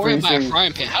old forehead by a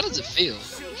frying pan. How does it feel?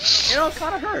 You know, it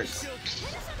kind of hurts.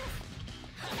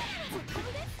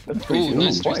 Ooh,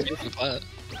 nice 3C from the plat.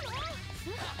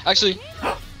 Actually.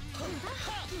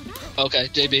 Okay,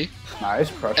 JB. Nice,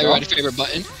 pressure. Everybody's favorite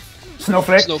button.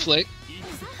 Snowflake.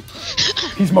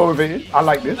 He's motivated. I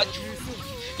like this.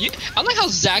 I like how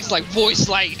Zach's like voice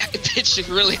like pitched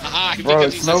really high. Bro,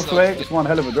 because he's Snowflake is one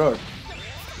hell of a drug.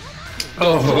 Who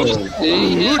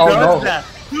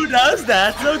does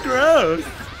that? So gross.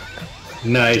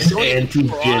 Nice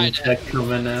anti-gen tech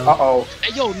coming out. Uh-oh.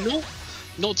 Hey, yo,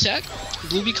 no tech.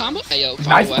 Blue B combo. Hey, yo,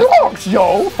 nice blocks,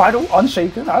 yo. Final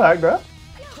unshaken. I like that.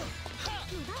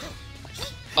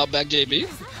 Up back JB.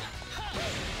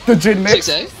 The Jin mix.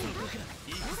 6A.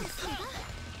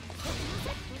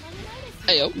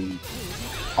 Hey, yo.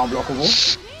 Unblockable.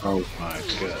 Oh my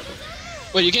god.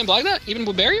 Wait, you can't block that? Even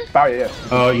with barrier? Barrier, yeah.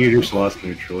 Oh, you just lost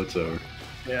neutral. It's over.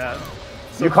 Yeah.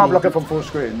 You can't block it from full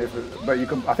screen, but you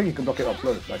can. I think you can block it up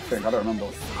close. I think. I don't remember.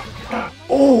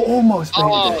 Oh, almost.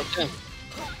 Oh, damn.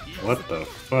 What the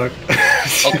fuck?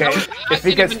 Okay, if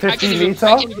he gets 50 meter.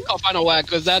 I can't even call final whack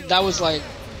because that was like.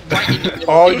 Right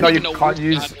oh no, you can't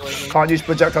use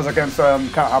projectiles against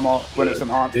Cat Hammer when it's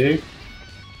enhanced.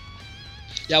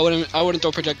 Yeah, I wouldn't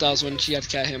throw projectiles when she has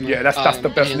Cat Hammer. Yeah, that's the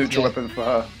best neutral weapon for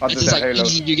her. Other it's just than like Halo.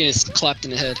 you're getting clapped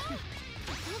in the head.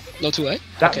 No 2A?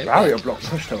 That barrier block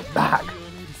pushed her back.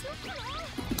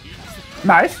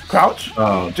 Nice, crouch.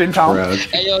 Oh, Jin Town.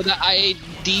 Hey yo, the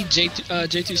IAD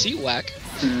J2C whack.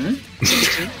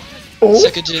 Oh,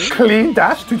 Second Jin. Clean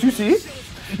dash, 2C.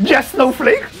 Yes,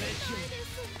 Snowflake.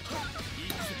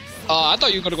 I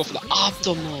thought you were gonna go for the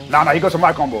optimal. Nah, he goes to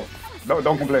my combo.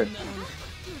 Don't complain.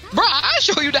 Bro, I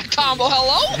show you that combo,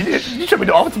 hello? You showed me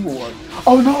the optimal one.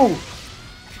 Oh no.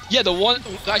 Yeah, the one,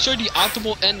 I showed you the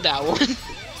optimal and that one.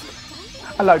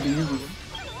 I like the usual.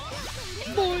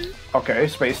 Boy. Okay,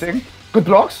 spacing. Good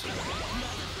blocks.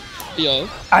 Yo.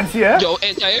 Anti-air. Yo,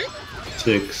 anti-air.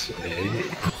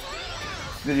 6A.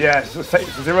 Yeah, so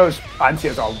Zero's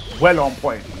anti-airs are well on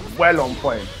point. Well on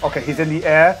point. Okay, he's in the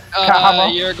air. Cat Hammer.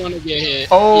 You're gonna get hit.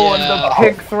 Oh, yeah. and the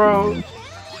pig throw.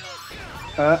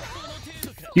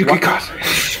 You can cut.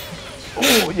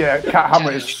 Oh, yeah, Cat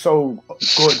Hammer is so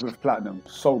good with Platinum.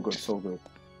 So good, so good.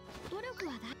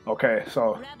 Okay,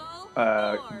 so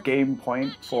game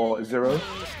point for Zero.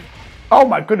 Oh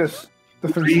my goodness. The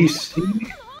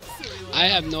 3C. I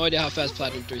have no idea how fast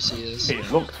Platinum 3C is. It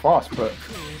looks fast, but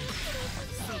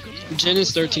Jin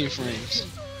is 13 frames.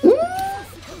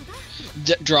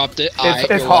 Dropped it.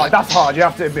 It's hard. That's hard. You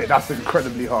have to admit that's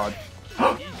incredibly hard.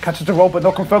 Catches the roll, but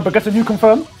not confirmed. But gets a new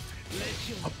confirm.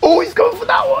 Oh, he's going for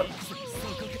that one.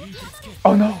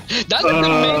 Oh no. That's the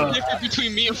main difference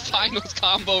between me and Finals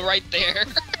combo right there.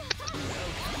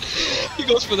 He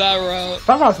goes for that route.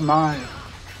 That route's mine.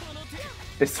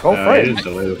 It's 12 frames. It is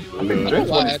delayed. I think this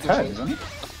one is 10, isn't it?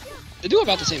 They do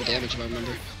about the same damage if I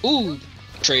remember. Ooh,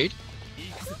 trade. You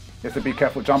have to be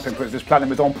careful jumping because this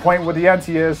platinum is on point with the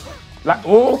anti-airs. Like,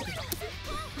 oh!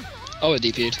 Oh, it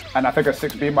DP'd. And I think a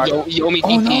 6B might... Yomi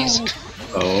DPs.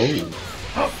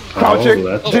 Oh. Crouching.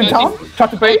 Oh, Jin town. Try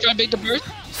to bait. Try to bait the burst.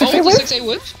 6A whip. whip. 6A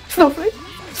whip. Snowflake.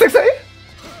 6A.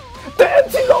 The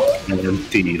anti-low.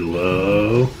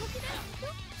 Anti-low.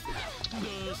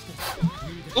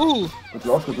 Ooh. Good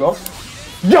loss, good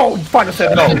loss. Yo, final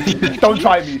set, no. Don't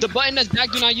try me. The button that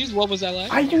Jack do not use, what was that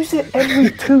like? I use it every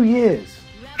 2 years.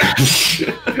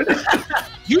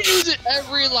 You use it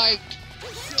every, like,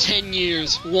 10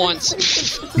 years, once.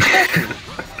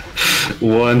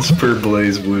 Once per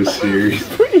Blaze Blue series.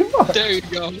 Pretty much. There you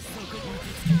go.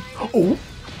 Oh.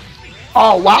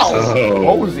 Oh, wow.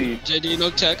 Oh. Mosey. JD, no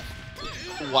tech.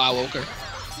 Wow, okay.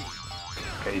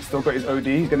 Okay, he's still got his OD.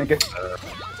 He's gonna get...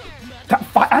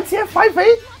 Anti-air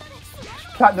 5-8?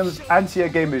 Platinum's anti-air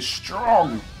game is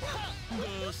strong.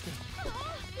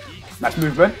 Nice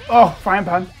movement. Oh, frying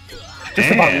pan.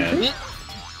 Just about reaching.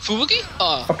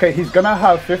 Fubuki? Okay, he's gonna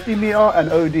have 50 meter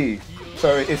and OD,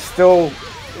 so it's still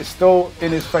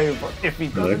in his favor if he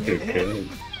doesn't get hit.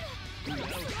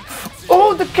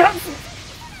 Oh, the cancel!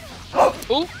 Oh!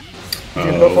 He's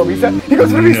gonna go for a reset. He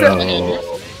goes for a reset.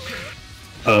 No.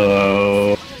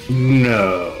 Oh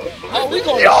no! Oh, we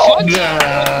going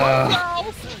Nah.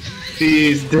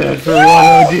 He's dead for 1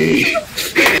 OD.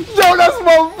 Yo, that's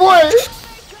my boy.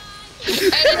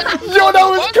 Yo, that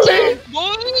was clean.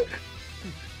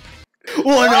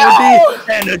 1 OD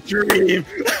and a dream.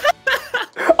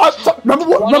 Remember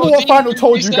what Final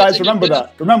told you guys? Remember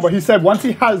that? Remember, he said once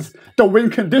he has the win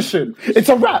condition, it's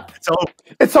a wrap.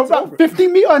 It's a wrap. 50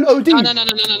 meter and OD. No.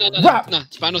 Wrap. No,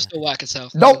 Final's still whack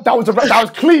itself. No, that was a wrap. That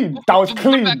was clean. That was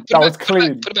clean. That was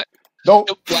clean. Put it back. No,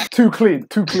 too clean.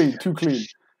 Too clean. Too clean.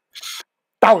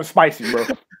 That was spicy, bro.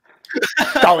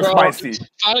 That was spicy.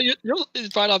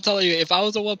 Final, I'm telling you, if I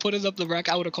was the one putting up the rack,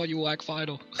 I would have called you whack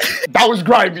Final. That was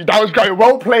grimy. That was grimy.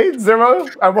 Well played, Zero,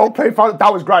 and well played, Final.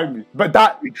 That was grimy. But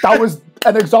that was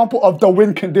an example of the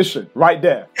win condition right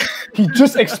there. He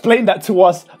just explained that to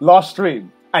us last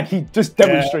stream, and he just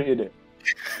demonstrated it.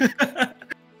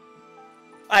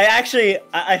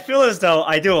 I feel as though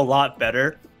I do a lot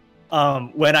better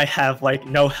when I have like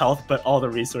no health but all the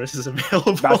resources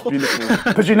available. That's beautiful.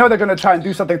 Because you know they're gonna try and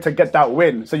do something to get that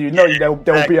win, so you know there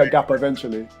will be a gap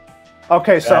eventually.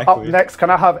 Okay, so up next, can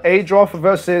I have Adroth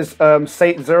versus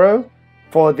Sate Zero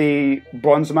for the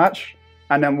bronze match,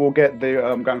 and then we'll get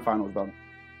the grand finals done.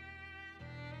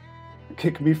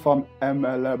 Kick me from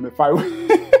MLM if I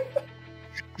win.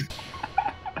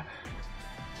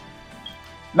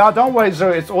 Now, don't worry,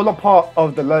 Zero. It's all a part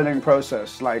of the learning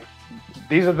process. Like,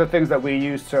 these are the things that we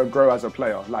use to grow as a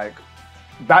player. Like,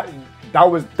 that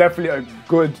was definitely a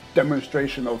good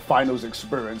demonstration of finals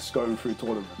experience going through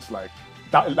tournaments. Like,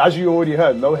 that, as you already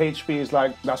heard, low HP is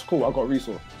like, that's cool, I got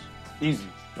resources. Easy.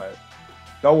 Like,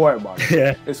 don't worry about it.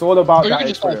 Yeah. It's all about that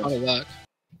experience.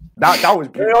 That was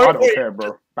beautiful. I don't care,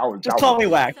 bro. Just call me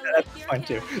whack. That's fine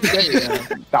too.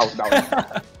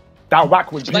 That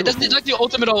whack was beautiful. Like, that's like the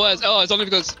ultimate OS. Oh, it's only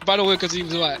because Final win because he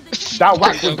was whack. That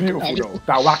whack was beautiful, though.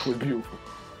 That whack was beautiful.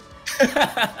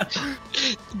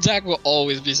 Zach will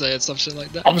always be saying some shit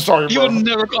like that. I'm sorry, bro. He would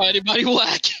never call anybody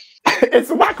whack. It's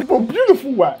whackable,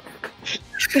 beautiful whack.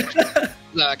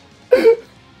 Zach.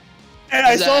 And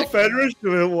I saw Fenris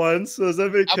do it once, so does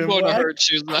that make him I'm going whack? to hurt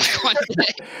you, Zach, one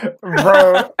day.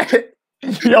 Bro,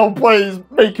 your boy is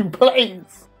making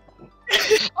plays.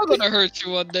 I'm going to hurt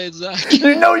you one day, Zach.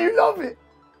 You know you love it.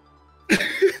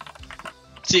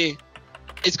 See,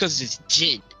 it's because it's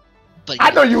Jin. But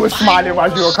I know you were smiling while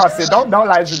you were cussing. Don't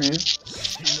lie to me.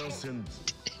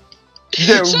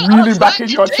 You're really back in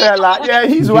your chair like, yeah,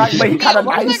 he's whack, but he kind of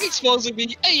nice. Like exposing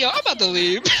me. Hey, yo, I'm about to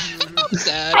leave. I'm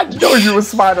sad. I know you were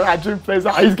smiling at Jim face.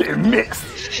 Like, he's getting mixed.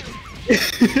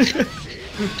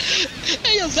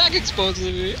 Hey, yo, Zach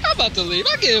exposing me. I'm about to leave.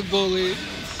 I'm getting bullied.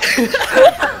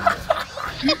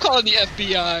 I'm calling the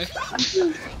FBI.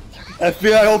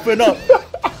 FBI, open up.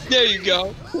 There you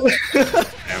go.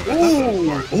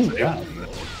 Ooh, yeah.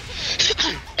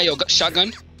 Hey, yo,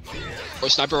 shotgun or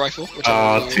sniper rifle.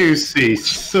 Oh, 2C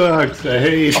sucks. I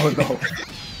hate. Oh no.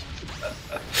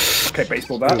 Okay,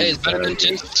 baseball bat. Hey, it's better than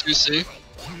Jin's 2C.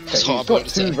 He's got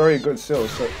two very good skills.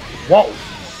 So, whoa.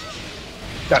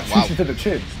 That 2C to the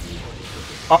chin.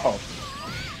 Uh-oh.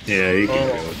 Yeah, he can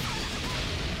do it.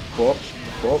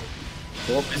 Whoop.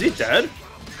 Is he dead?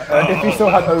 If he still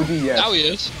had OD, yeah. Now he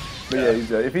is. But yeah, he's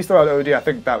dead. If he still had OD, I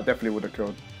think that definitely would have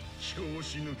killed.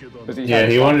 Yeah,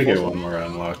 he wanted to get one more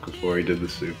unlock before he did the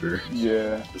super.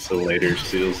 Yeah. So later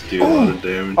steals do a lot of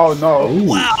damage. Oh no! Ooh.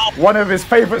 Wow! One of his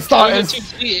favorite starters.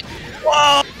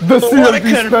 Wow! The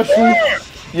CMB special.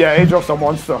 Yeah, Aedroff's a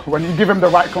monster. When you give him the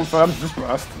right confirms, just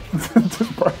burst.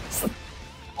 Just burst.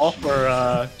 All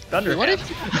for Thunder. What if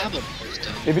you have a burst?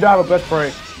 If you don't have a burst,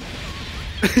 pray.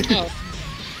 Oh.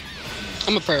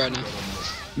 I'm a pray right now.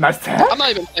 Nice tap. I'm not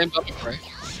even playing, but I'm a pray.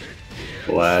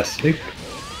 Classic.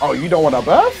 Oh, you don't want a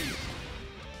burst?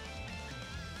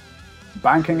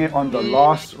 Banking it on the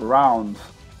last round.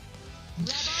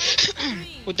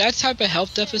 With that type of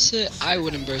health deficit, I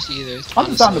wouldn't burst either.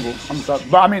 Understandable.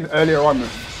 But I mean, earlier on.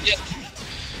 Yeah.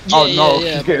 Oh no,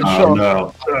 he's getting shot. Oh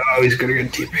no. Oh, he's gonna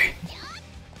get TP.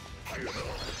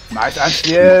 Nice, and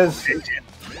she is.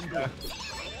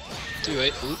 Do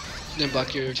it. Oop. Then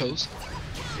block your toes.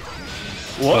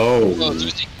 What? Oh,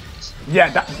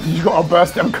 yeah, you gotta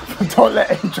burst them. Don't let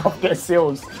Aedroff get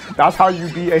seals. That's how you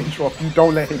beat Aedroff. You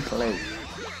don't let him play.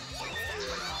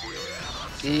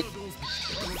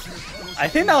 I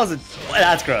think that was a.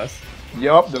 That's gross.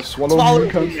 Yup, the swallow I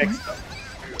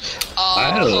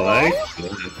like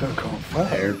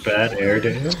air bad air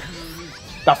damage.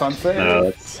 That's unsafe. No,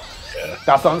 that's yeah.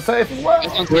 That's unsafe as well.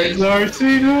 Where's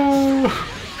Arcino?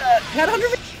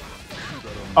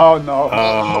 Oh no.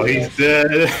 Oh, he's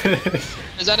dead.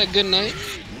 Is that a good night?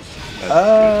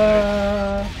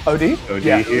 OD? OD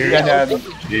yeah. here. And then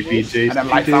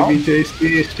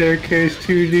JBJC, staircase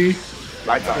 2D.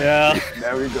 Lights out. Yeah.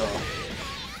 There we go.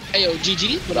 Hey yo,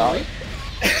 GG. What are we?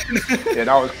 Yeah,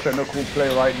 that was clinical play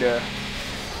right there.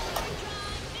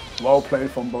 Well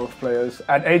played from both players.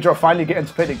 And Aedroff finally getting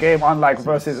to play the game, unlike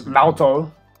versus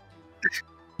Naoto.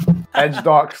 Edge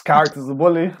Dark's character's a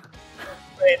bully.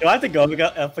 Wait, do I have to go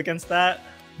up against that?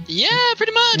 Yeah,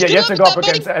 pretty much. Yeah, Good you have to go up buddy.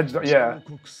 against Edge Dark. Yeah.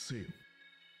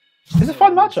 It's a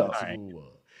fun matchup. Alright,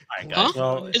 guys. Huh?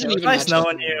 Well, Isn't it was even nice matchup.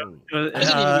 knowing you. It was,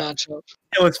 Isn't even a matchup.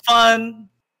 it was fun.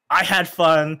 I had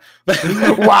fun.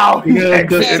 Wow, he's Yeah,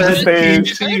 exiting the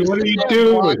stage. DC, what are you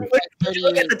doing?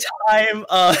 Look at the time.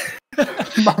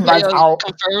 My man's out.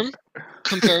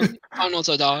 Confirm. Arnold's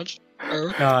a dodge.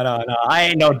 No. I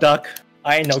ain't no duck.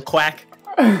 I ain't no quack.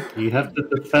 You have to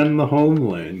defend the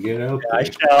homeland. Get out there.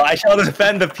 I shall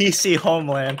defend the PC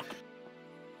homeland.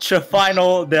 To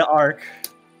final the arc.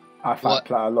 I fight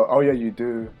play a lot. Oh yeah, you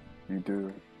do. You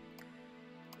do.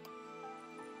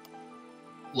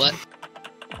 What?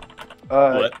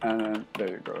 What? And then, there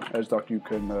you go. Edge Dark, you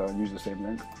can use the same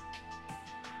link.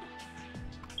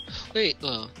 Wait,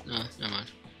 oh, no, never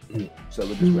mind. So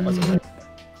we're just waiting.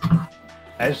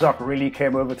 Edge Dark really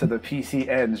came over to the PC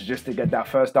ends just to get that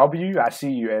first W. I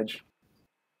see you, Edge.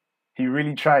 He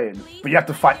really trying. But you have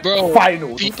to fight Bro, the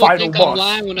final people think boss. I'm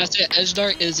lying when I say Edge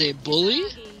Dark is a bully.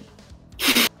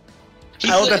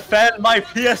 I will defend my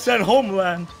PSN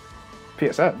homeland.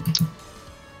 PSN?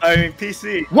 I mean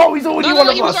PC. Whoa, he's already one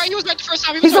of he us! was right, he was right the first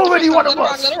time. He's already one of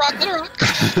us! Let it rock.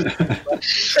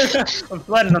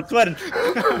 I'm sweating.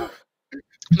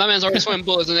 My man's already sweating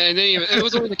bullets, and it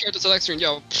was over the character select screen,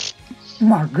 yo.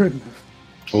 My goodness.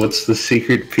 What's the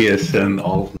secret PSN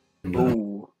alt?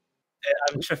 Ooh.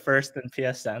 I'm first in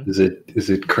PSN. Is it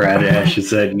Cradash?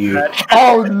 Is that you?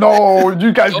 Oh no!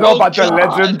 You guys know about the God.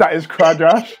 legend that is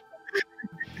Cradash?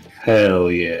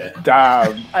 Hell yeah.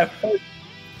 Damn. I've heard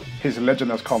His legend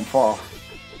has come far.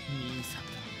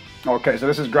 Okay, so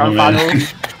this is grand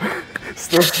finals.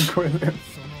 Still going in.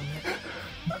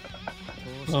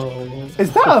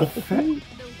 Is that a thing?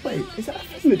 Wait, is that a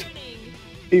thing with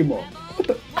Emo? What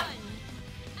the?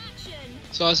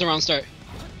 So that's the round start.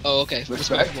 Oh, okay.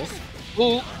 Respect. Respectable.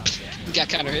 Ooh, got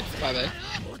counter hit. Bye.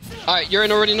 Alright, you're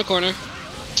already in the corner.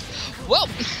 Well,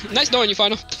 nice knowing you,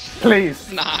 final.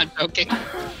 Please. Nah, I'm joking.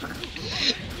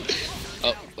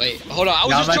 Oh, wait. Hold on. I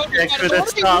was just joking. I could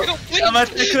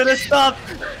have stopped.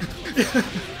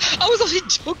 I was only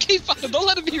joking, final. Don't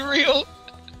let it be real.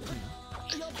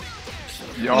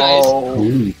 Yo. Nice.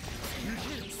 Ooh.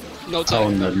 No time.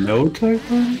 Oh, the no type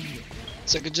one?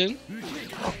 Second Jin.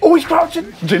 Oh, he's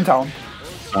crouching. Jin Town.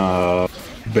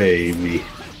 Baby.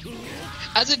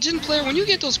 As a Jin player, when you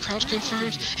get those crouch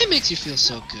confirms, it makes you feel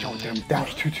so good. Yo, damn,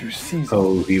 dash 2-2 season.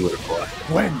 Oh, he would have won.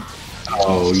 When?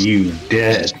 Oh, you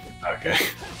dead. Okay.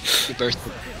 You burst.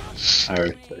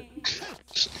 Alright.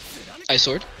 Ice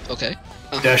sword. Okay.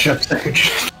 Dash up second.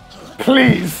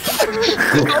 Please.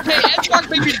 Okay, Edgemark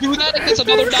made me do that against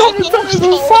another Those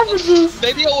Naoto. savages.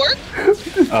 Maybe it'll work.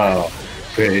 Oh,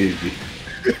 baby.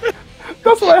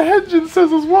 That's what Henjin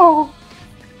says as well.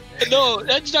 No,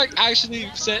 Edgemark actually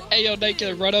said, "Hey yo,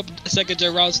 Naked, run up second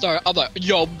gen round start." I'm like,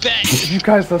 "Yo, bet." You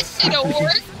guys are It'll savages.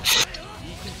 work.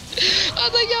 I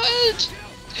was like, "Yo, Edge,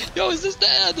 Yo, is this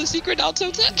the secret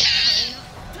Naruto tech?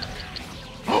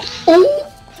 Oh!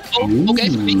 Oh, okay,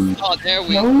 oh, there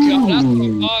we go.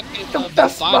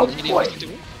 That's my point.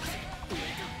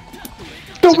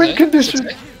 The win condition.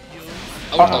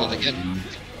 Oh, we're done it again.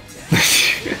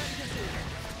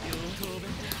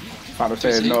 Final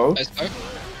say no. Nice car.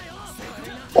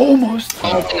 Almost.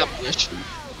 Oh, cannot push.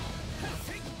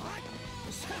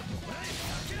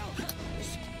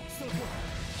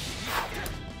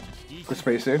 Good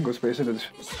spacing, good spacing.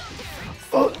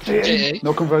 Oh, JA.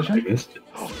 No conversion.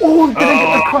 Oh, didn't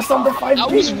get the cross on the 5B. I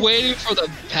was waiting for the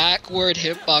backward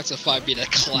hitbox of 5B to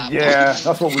clap. Yeah,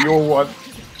 that's what we all want.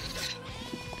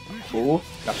 Oh,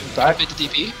 that's back. The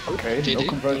DP. Okay, JD. no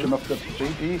conversion of the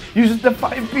JD. Uses the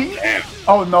 5B.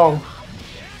 Oh no.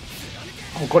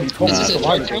 Oh god, he told me to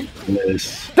survive it.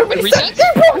 Yes. The reset! He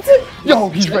blocked it! Yo,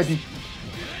 he's ready.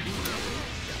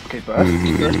 Okay, burst.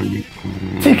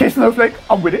 TK Snowflake,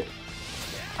 I'm with it.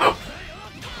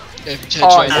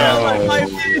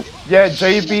 Yeah,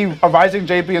 JB, a rising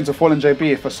JB into fallen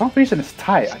JB. For some reason it's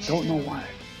tight. I don't know why.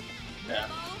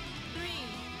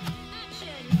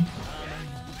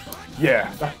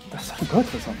 Yeah, that's so good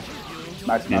for something.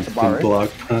 Nice bar.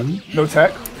 No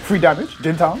tech, free damage,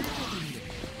 Jin Town.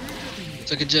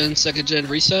 Second gen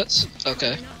resets.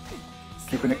 Okay.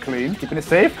 Keeping it clean, keeping it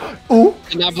safe. Ooh!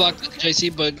 Did not block JC,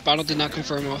 but Battle did not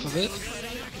confirm off of it.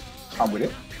 I'm with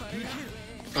it.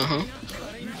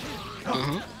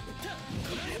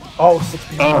 Oh,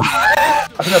 60. Oh. I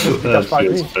think that's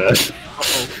 5B.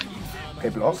 Okay,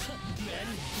 block.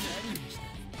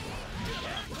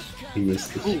 He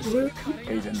missed it. Okay,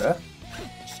 he's in there.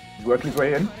 He's working his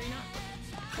way in.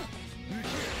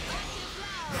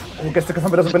 Oh, gets the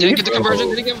confirm but doesn't believe. Did he get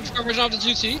the conversion off the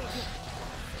GT?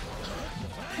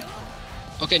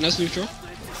 Okay, nice neutral.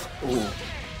 Oh.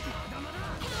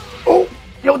 Oh!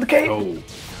 Yo, the K! Oh.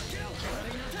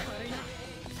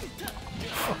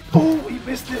 Oh, he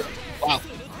missed it. Wow.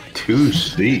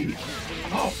 2C.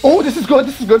 Oh, this is good.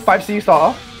 5C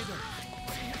starter.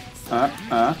 I'm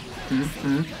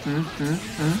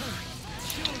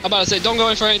about to say, don't go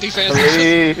in for anything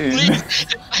fancy. Please.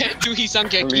 I had 2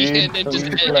 Hisankeki and then just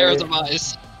arrows of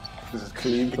eyes. This is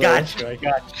clean. I got you.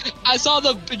 I saw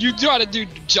you try to do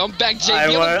jump back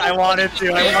JB. I wanted to.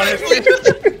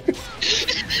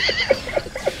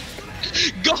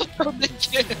 Go from the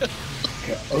kill.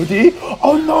 Okay, OD?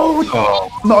 Oh no!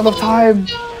 Not enough time.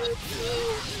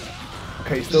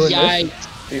 Okay, he's still in this.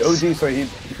 He OD, so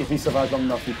if he survives long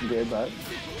enough, he can get it back.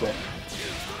 Yeah.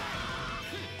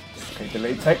 Okay,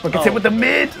 delayed tech, but gets hit with the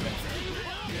mid!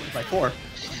 By 4.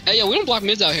 Hey, yo, we don't block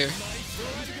mids out here.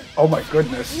 Oh my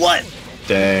goodness. What?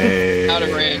 Dang. Out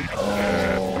of range.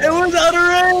 Oh. It was out of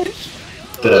range!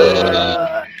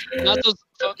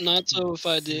 Not so if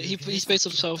I did. He spaced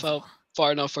himself out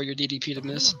far enough for your DDP to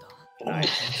miss.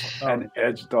 Nice. And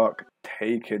Edge Dark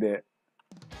taking it.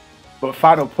 But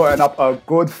Final putting up a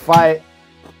good fight.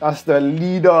 That's the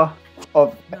leader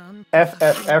of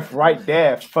FFF right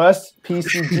there. First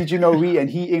PC GG no Re, and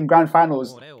he in grand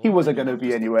finals. He wasn't gonna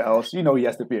be anywhere else. You know he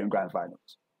has to be in grand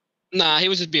finals. Nah, he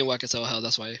was just being whack as hell.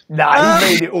 That's why. Nah,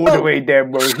 he made it all the way there,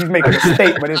 bro. He's making a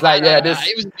statement. It's like, yeah,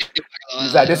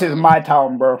 he's like, this is my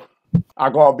town, bro. I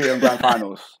gotta be in grand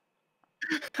finals.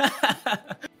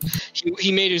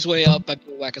 he made his way up by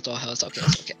being whack as all hell. It's okay.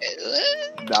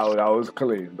 That was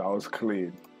clean. That was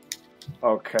clean.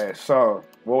 Okay, so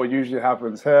what usually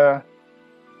happens here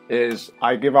is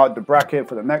I give out the bracket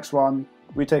for the next one.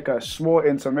 We take a small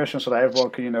intermission so that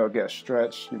everyone can, get a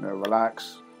stretch,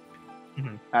 relax.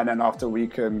 Mm-hmm. And then after we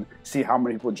can see how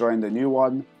many people join the new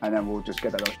one, and then we'll just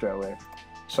get that out straight away.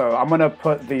 So I'm gonna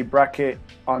put the bracket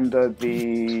under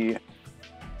the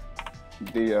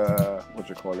what do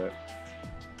you call it?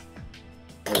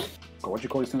 What do you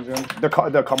call these things again?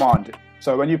 The command.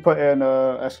 So when you put in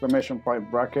exclamation point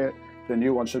bracket, the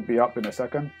new one should be up in a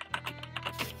second.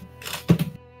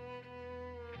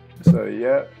 So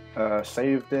yeah,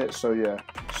 saved it. So yeah.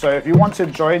 So if you want to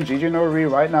join GG no Re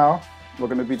right now, we're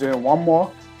going to be doing one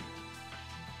more.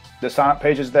 The sign up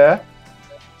page is there.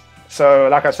 So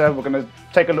like I said, we're going to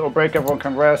take a little break. Everyone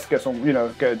can rest, get some,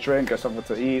 get a drink, get something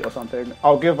to eat or something.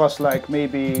 I'll give us like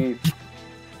maybe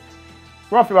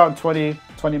roughly around 20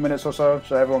 minutes or so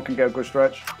everyone can get a good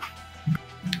stretch.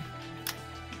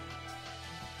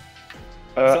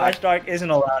 So Edge Dark isn't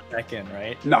allowed back in,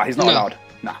 right? No, he's not allowed.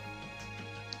 Nah.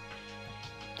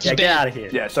 Yeah, get out of here.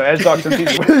 Yeah, so Edge Dark, since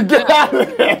he's get out of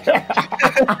here.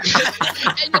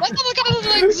 That's not kind of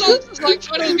like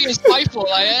trying to be spiteful.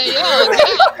 Like, hey, yo,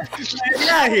 get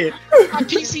out of here. My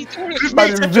PC tournament. I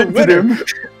evicted him.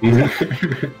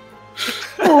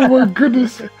 Oh my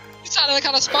goodness. sounded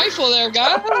kind of spiteful there,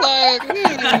 guy. Like,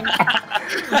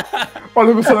 all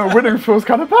of a sudden, winning feels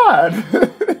kind of bad.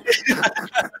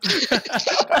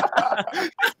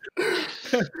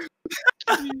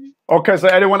 Okay, so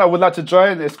anyone that would like to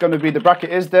join, it's going to be the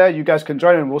bracket is there. You guys can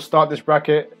join, and we'll start this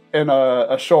bracket in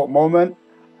a short moment.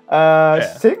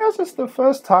 Seeing as it's the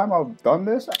first time I've done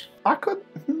this, I could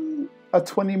a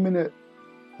 20-minute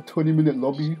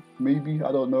lobby, maybe,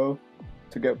 I don't know,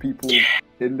 to get people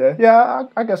in there. Yeah,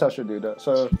 I guess I should do that.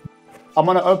 So I'm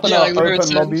gonna open up open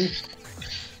lobby.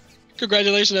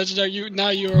 Congratulations, now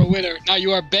you're a winner. Now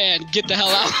you are banned. Get the hell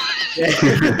out.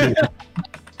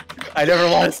 I never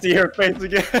want to see your face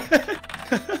again.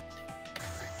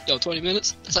 Yo, 20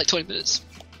 minutes? That's like 20 minutes.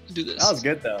 Do this. That was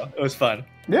good though. It was fun.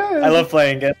 Yeah. I love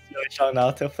playing against really strong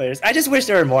Naruto players. I just wish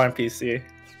there were more on PC.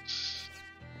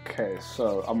 Okay,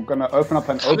 so I'm gonna open up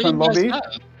an open lobby.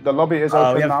 The lobby is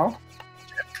open now.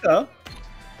 Oh.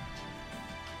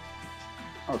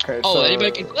 Okay, so...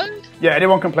 anybody can play? Yeah,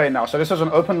 anyone can play now. So this is an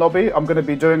open lobby. I'm gonna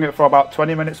be doing it for about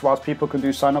 20 minutes whilst people can do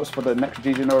signups for the next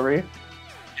GG no Re.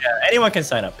 Yeah, anyone can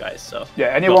sign up, guys. So yeah,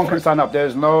 anyone can sign up.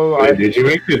 There's no. Wait, did you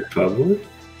make it public?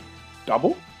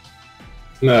 Double?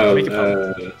 No,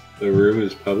 the room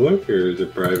is public or is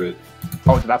it private?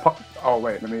 Oh, did that pop? Oh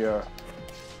wait, let me.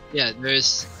 Yeah,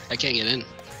 I can't get in.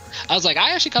 I was like,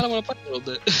 I actually kind of want to play a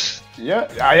little bit. Yeah.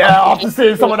 After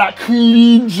seeing some of that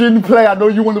clean Jin play, I know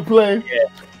you want to play.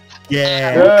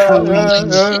 Yeah.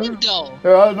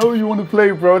 I know you want to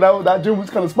play, bro. That Jin was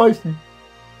kind of spicy.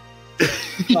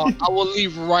 No, I will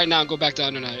leave right now and go back to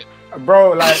Under Night.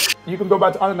 Bro, like, you can go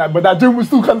back to Under Night, but that Jin was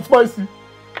still kind of spicy.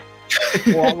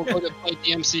 Or I will go to play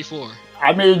DMC4.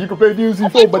 I mean, you can play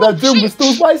DMC4, but that Jin was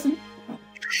still spicy.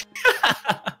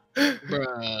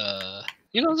 Bruh.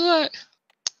 You know what?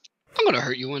 I'm gonna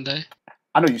hurt you one day.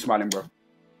 I know you smiling, bro.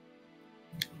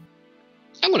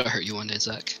 I'm gonna hurt you one day,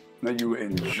 Zach. I know you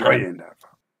enjoying that, bro.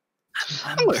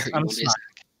 I'm gonna hurt you one day,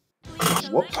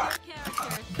 Zach. Whoop.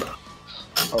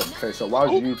 Okay, so while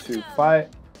you two fight,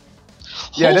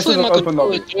 yeah, this is an open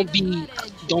lobby.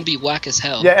 Don't be whack as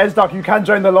hell. Yeah, Ezdark, you can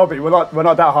join the lobby. We're not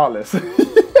that heartless.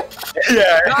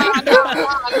 Yeah.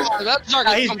 No, that's dark.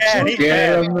 He's dead.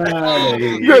 Get him out.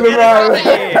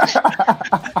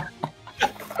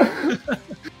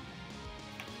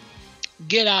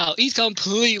 Get out. He's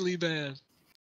completely bad.